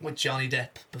with Johnny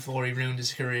Depp before he ruined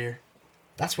his career.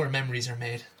 That's where memories are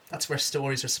made. That's where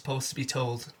stories are supposed to be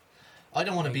told. I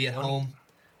don't want to be at home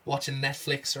watching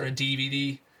Netflix or a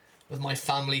DVD with my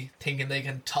family thinking they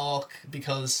can talk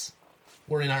because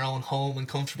we're in our own home and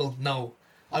comfortable. No,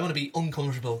 I want to be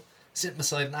uncomfortable, sitting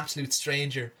beside an absolute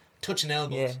stranger, touching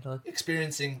elbows,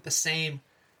 experiencing the same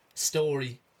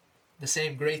story, the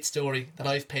same great story that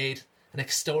I've paid an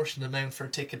extortionate amount for a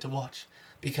ticket to watch.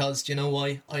 Because, do you know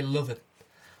why? I love it.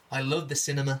 I love the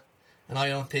cinema, and I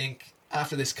don't think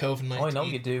after this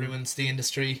COVID-19 ruins the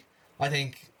industry, I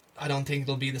don't think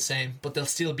it'll be the same, but they'll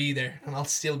still be there, and I'll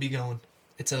still be going.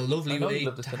 It's a lovely way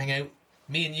to hang out.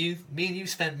 Me and you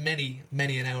spent many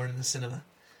an hour in the cinema.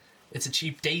 It's a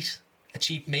cheap date, a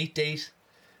cheap mate date.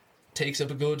 Takes up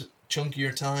a good chunk of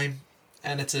your time,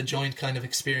 and it's a joint kind of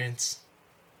experience,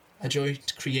 a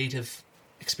joint creative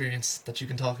experience that you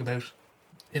can talk about.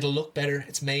 It'll look better.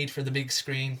 It's made for the big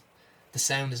screen. The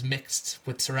sound is mixed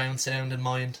with surround sound in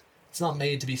mind. It's not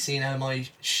made to be seen out of my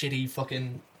shitty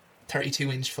fucking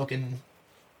 32-inch fucking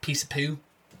piece of poo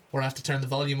where I have to turn the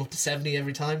volume up to 70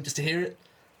 every time just to hear it.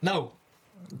 No.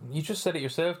 You just said it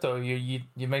yourself though. You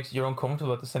you're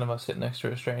uncomfortable at the cinema sitting next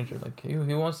to a stranger. Like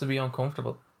who wants to be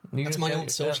uncomfortable? That's my own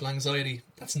social anxiety.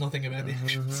 That's nothing about the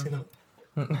actual cinema.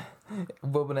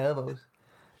 Rubbing elbows.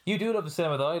 You do love the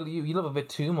cinema though. You love a bit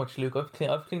too much, Luke. I've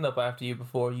cleaned up after you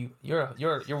before. You're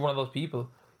one of those people.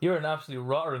 You're an absolute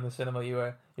rotter in the cinema.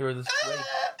 You're a disgrace.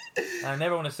 I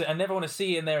never want to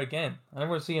see you in there again. I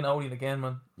never want to see you in Odeon again,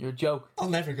 man. You're a joke. I'll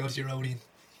never go to your Odeon.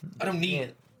 I don't need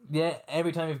it. Yeah,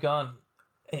 every time you've gone,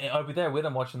 I'll be there with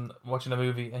him watching a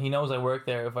movie, and he knows I work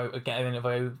there. If I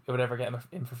would ever get him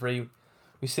in for free,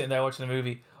 we sitting there watching a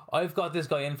movie. I've got this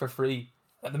guy in for free.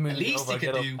 At the movie over,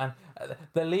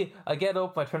 I get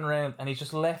up, I turn around, and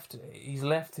he's left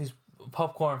his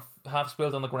popcorn half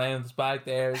spilled on the ground, his bag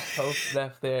there, his Coke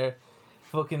left there,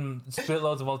 fucking spilled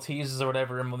loads of Maltesers or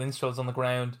whatever, and Minstrels on the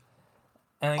ground.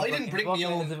 And I didn't bring my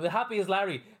own. Happy as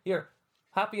Larry. Here,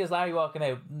 happy as Larry walking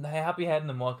out. Happy heading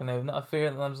him walking out. Not a fear.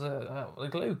 And I was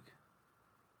like, Luke.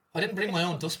 I didn't bring my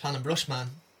own dustpan and brush, man.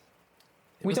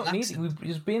 We don't need it.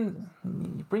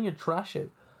 You bring your trash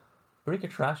out. Bring your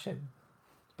trash out.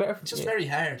 It's just very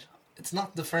hard. It's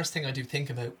not the first thing I do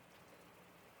think about.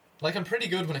 Like, I'm pretty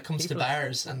good when it comes to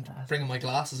bars and bringing my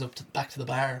glasses back to the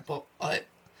bar, but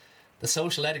the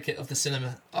social etiquette of the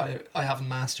cinema, I haven't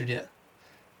mastered yet.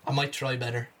 I might try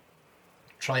better.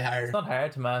 Try harder. It's not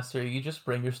hard to master. You just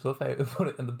bring your stuff out and put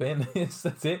it in the bin.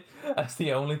 That's it. That's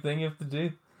the only thing you have to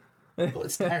do. But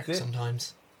it's dark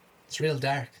sometimes. It's real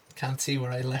dark. Can't see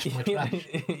where I left my trash.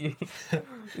 You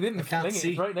didn't fling it.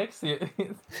 It's right next to you.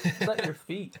 It's at your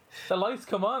feet. The lights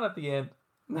come on at the end.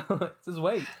 No, just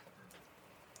wait.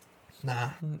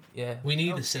 Nah. Yeah. We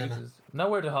need the cinema.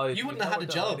 Nowhere to hide. You wouldn't have had a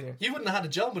job. You wouldn't have had a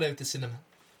job without the cinema.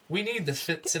 We need the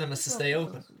cinemas to stay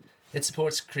open. It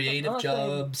supports creative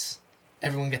jobs.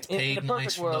 Everyone gets paid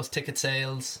nice from those ticket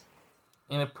sales.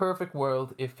 In a perfect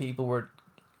world, if people were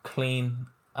clean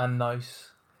and nice,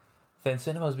 then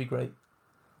cinemas would be great.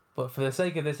 But for the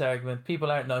sake of this argument,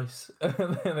 people aren't nice.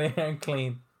 They aren't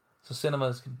clean. So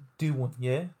cinemas can do one,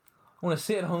 yeah? I want to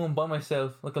sit at home by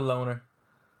myself like a loner.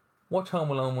 Watch Home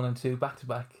Alone 1 and 2 back to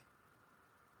back.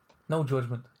 No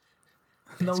judgment.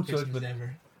 No judgment.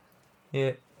 Ever.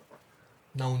 Yeah.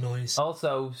 No noise.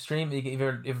 Also,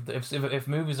 if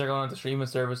movies are going on to streaming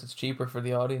service, it's cheaper for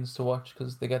the audience to watch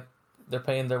because they're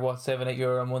paying their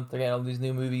 €7-8 a month. They're getting all these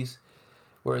new movies,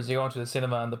 whereas you go into the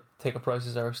cinema and the ticket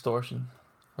prices are extortion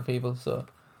for people. So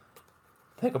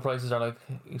ticket prices are like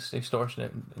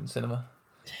extortionate in cinema.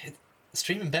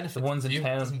 Streaming benefits the ones in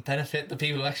town doesn't benefit the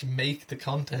people who actually make the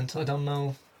content. I don't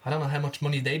know how much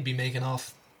money they'd be making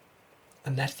off a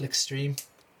Netflix stream.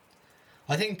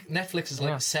 I think Netflix is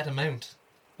like a set amount.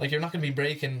 Like, you're not going to be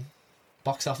breaking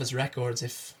box office records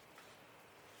if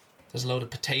there's a load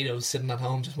of potatoes sitting at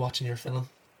home just watching your film.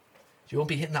 You won't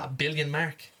be hitting that 1 billion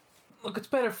mark. Look, it's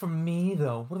better for me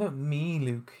though. What about me,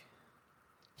 Luke?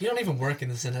 You don't even work in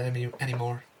the cinema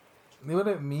anymore. What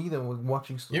about me though,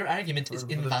 watching stuff? Your argument is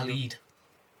invalid.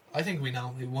 I think we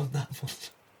know who won that one.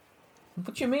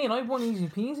 What do you mean? I won easy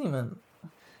peasy, man.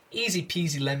 Easy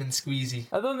peasy lemon squeezy.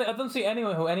 I don't see how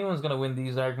anyone's going to win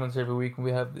these arguments every week when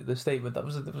we have the statement. That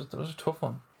was a tough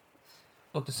one.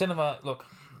 Look, the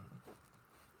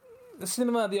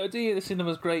idea of the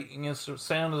cinema is great. You know,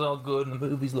 sound is all good and the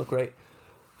movies look great.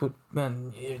 But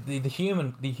man, the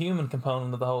human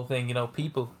component of the whole thing, you know,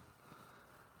 people,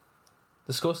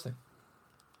 disgusting.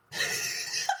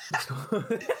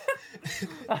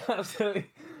 Absolutely,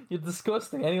 you're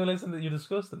disgusting. Anyone listening to you're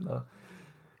disgusting though.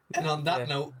 And on that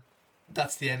note,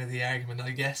 that's the end of the argument,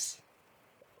 I guess.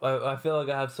 I feel like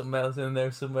I have something else in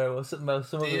there somewhere. Do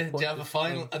you have a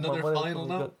final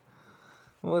note?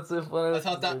 What's it?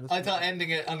 I thought ending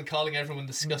it and calling everyone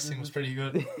disgusting was pretty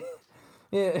good.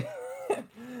 Yeah,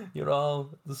 you're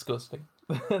all disgusting.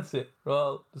 That's it. We're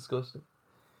all disgusting.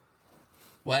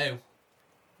 Wow,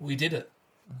 we did it.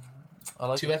 I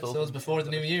like 2 episodes before the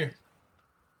new year.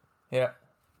 Yeah,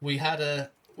 we had a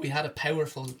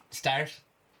powerful start.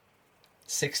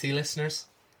 60 listeners.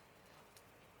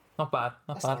 Not bad.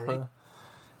 Not bad for.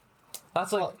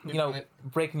 That's like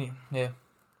breaking. Yeah.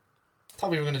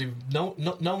 Thought we were going to do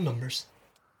no numbers,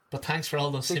 but thanks for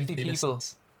all those 60 sympathy people.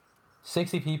 listens.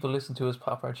 60 people listen to us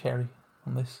pop our cherry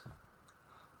on this.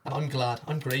 And I'm glad.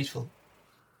 I'm grateful.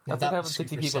 That's like having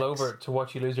 60 people over to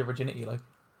watch you lose your virginity. Like,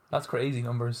 that's crazy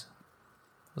numbers.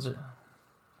 I'll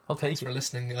take Thanks it. for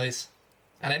listening, guys.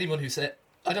 And anyone who said,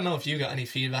 I don't know if you got any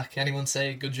feedback. Anyone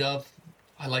say good job?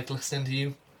 I like listening to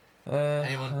you.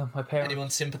 My parents. Anyone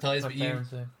sympathise with you?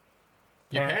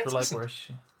 Your parents were like,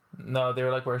 no, they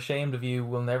were like, we're ashamed of you.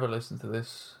 We'll never listen to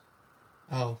this.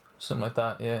 Oh, something like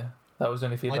that. Yeah, that was the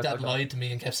only feedback. My dad lied to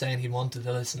me and kept saying he wanted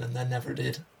to listen and then never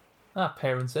did.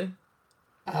 Parents, eh?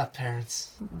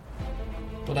 Parents.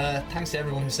 But thanks to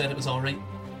everyone who said it was alright,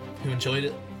 who enjoyed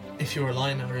it. If you were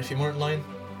lying or if you weren't lying,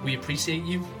 we appreciate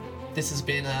you. This has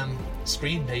been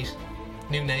Screen Bait.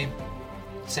 New name.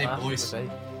 Same voice.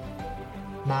 Debate.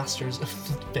 Masters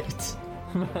of Debates.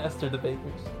 Master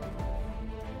Debaters.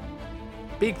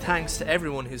 Big thanks to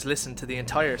everyone who's listened to the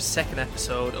entire second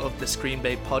episode of the Screen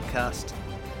Bait podcast.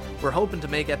 We're hoping to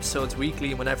make episodes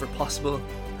weekly whenever possible,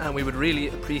 and we would really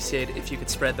appreciate it if you could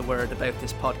spread the word about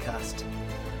this podcast,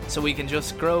 so we can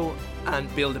just grow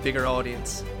and build a bigger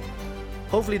audience.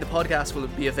 Hopefully the podcast will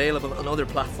be available on other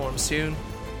platforms soon.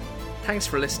 Thanks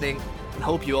for listening, and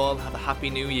hope you all have a happy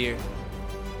new year.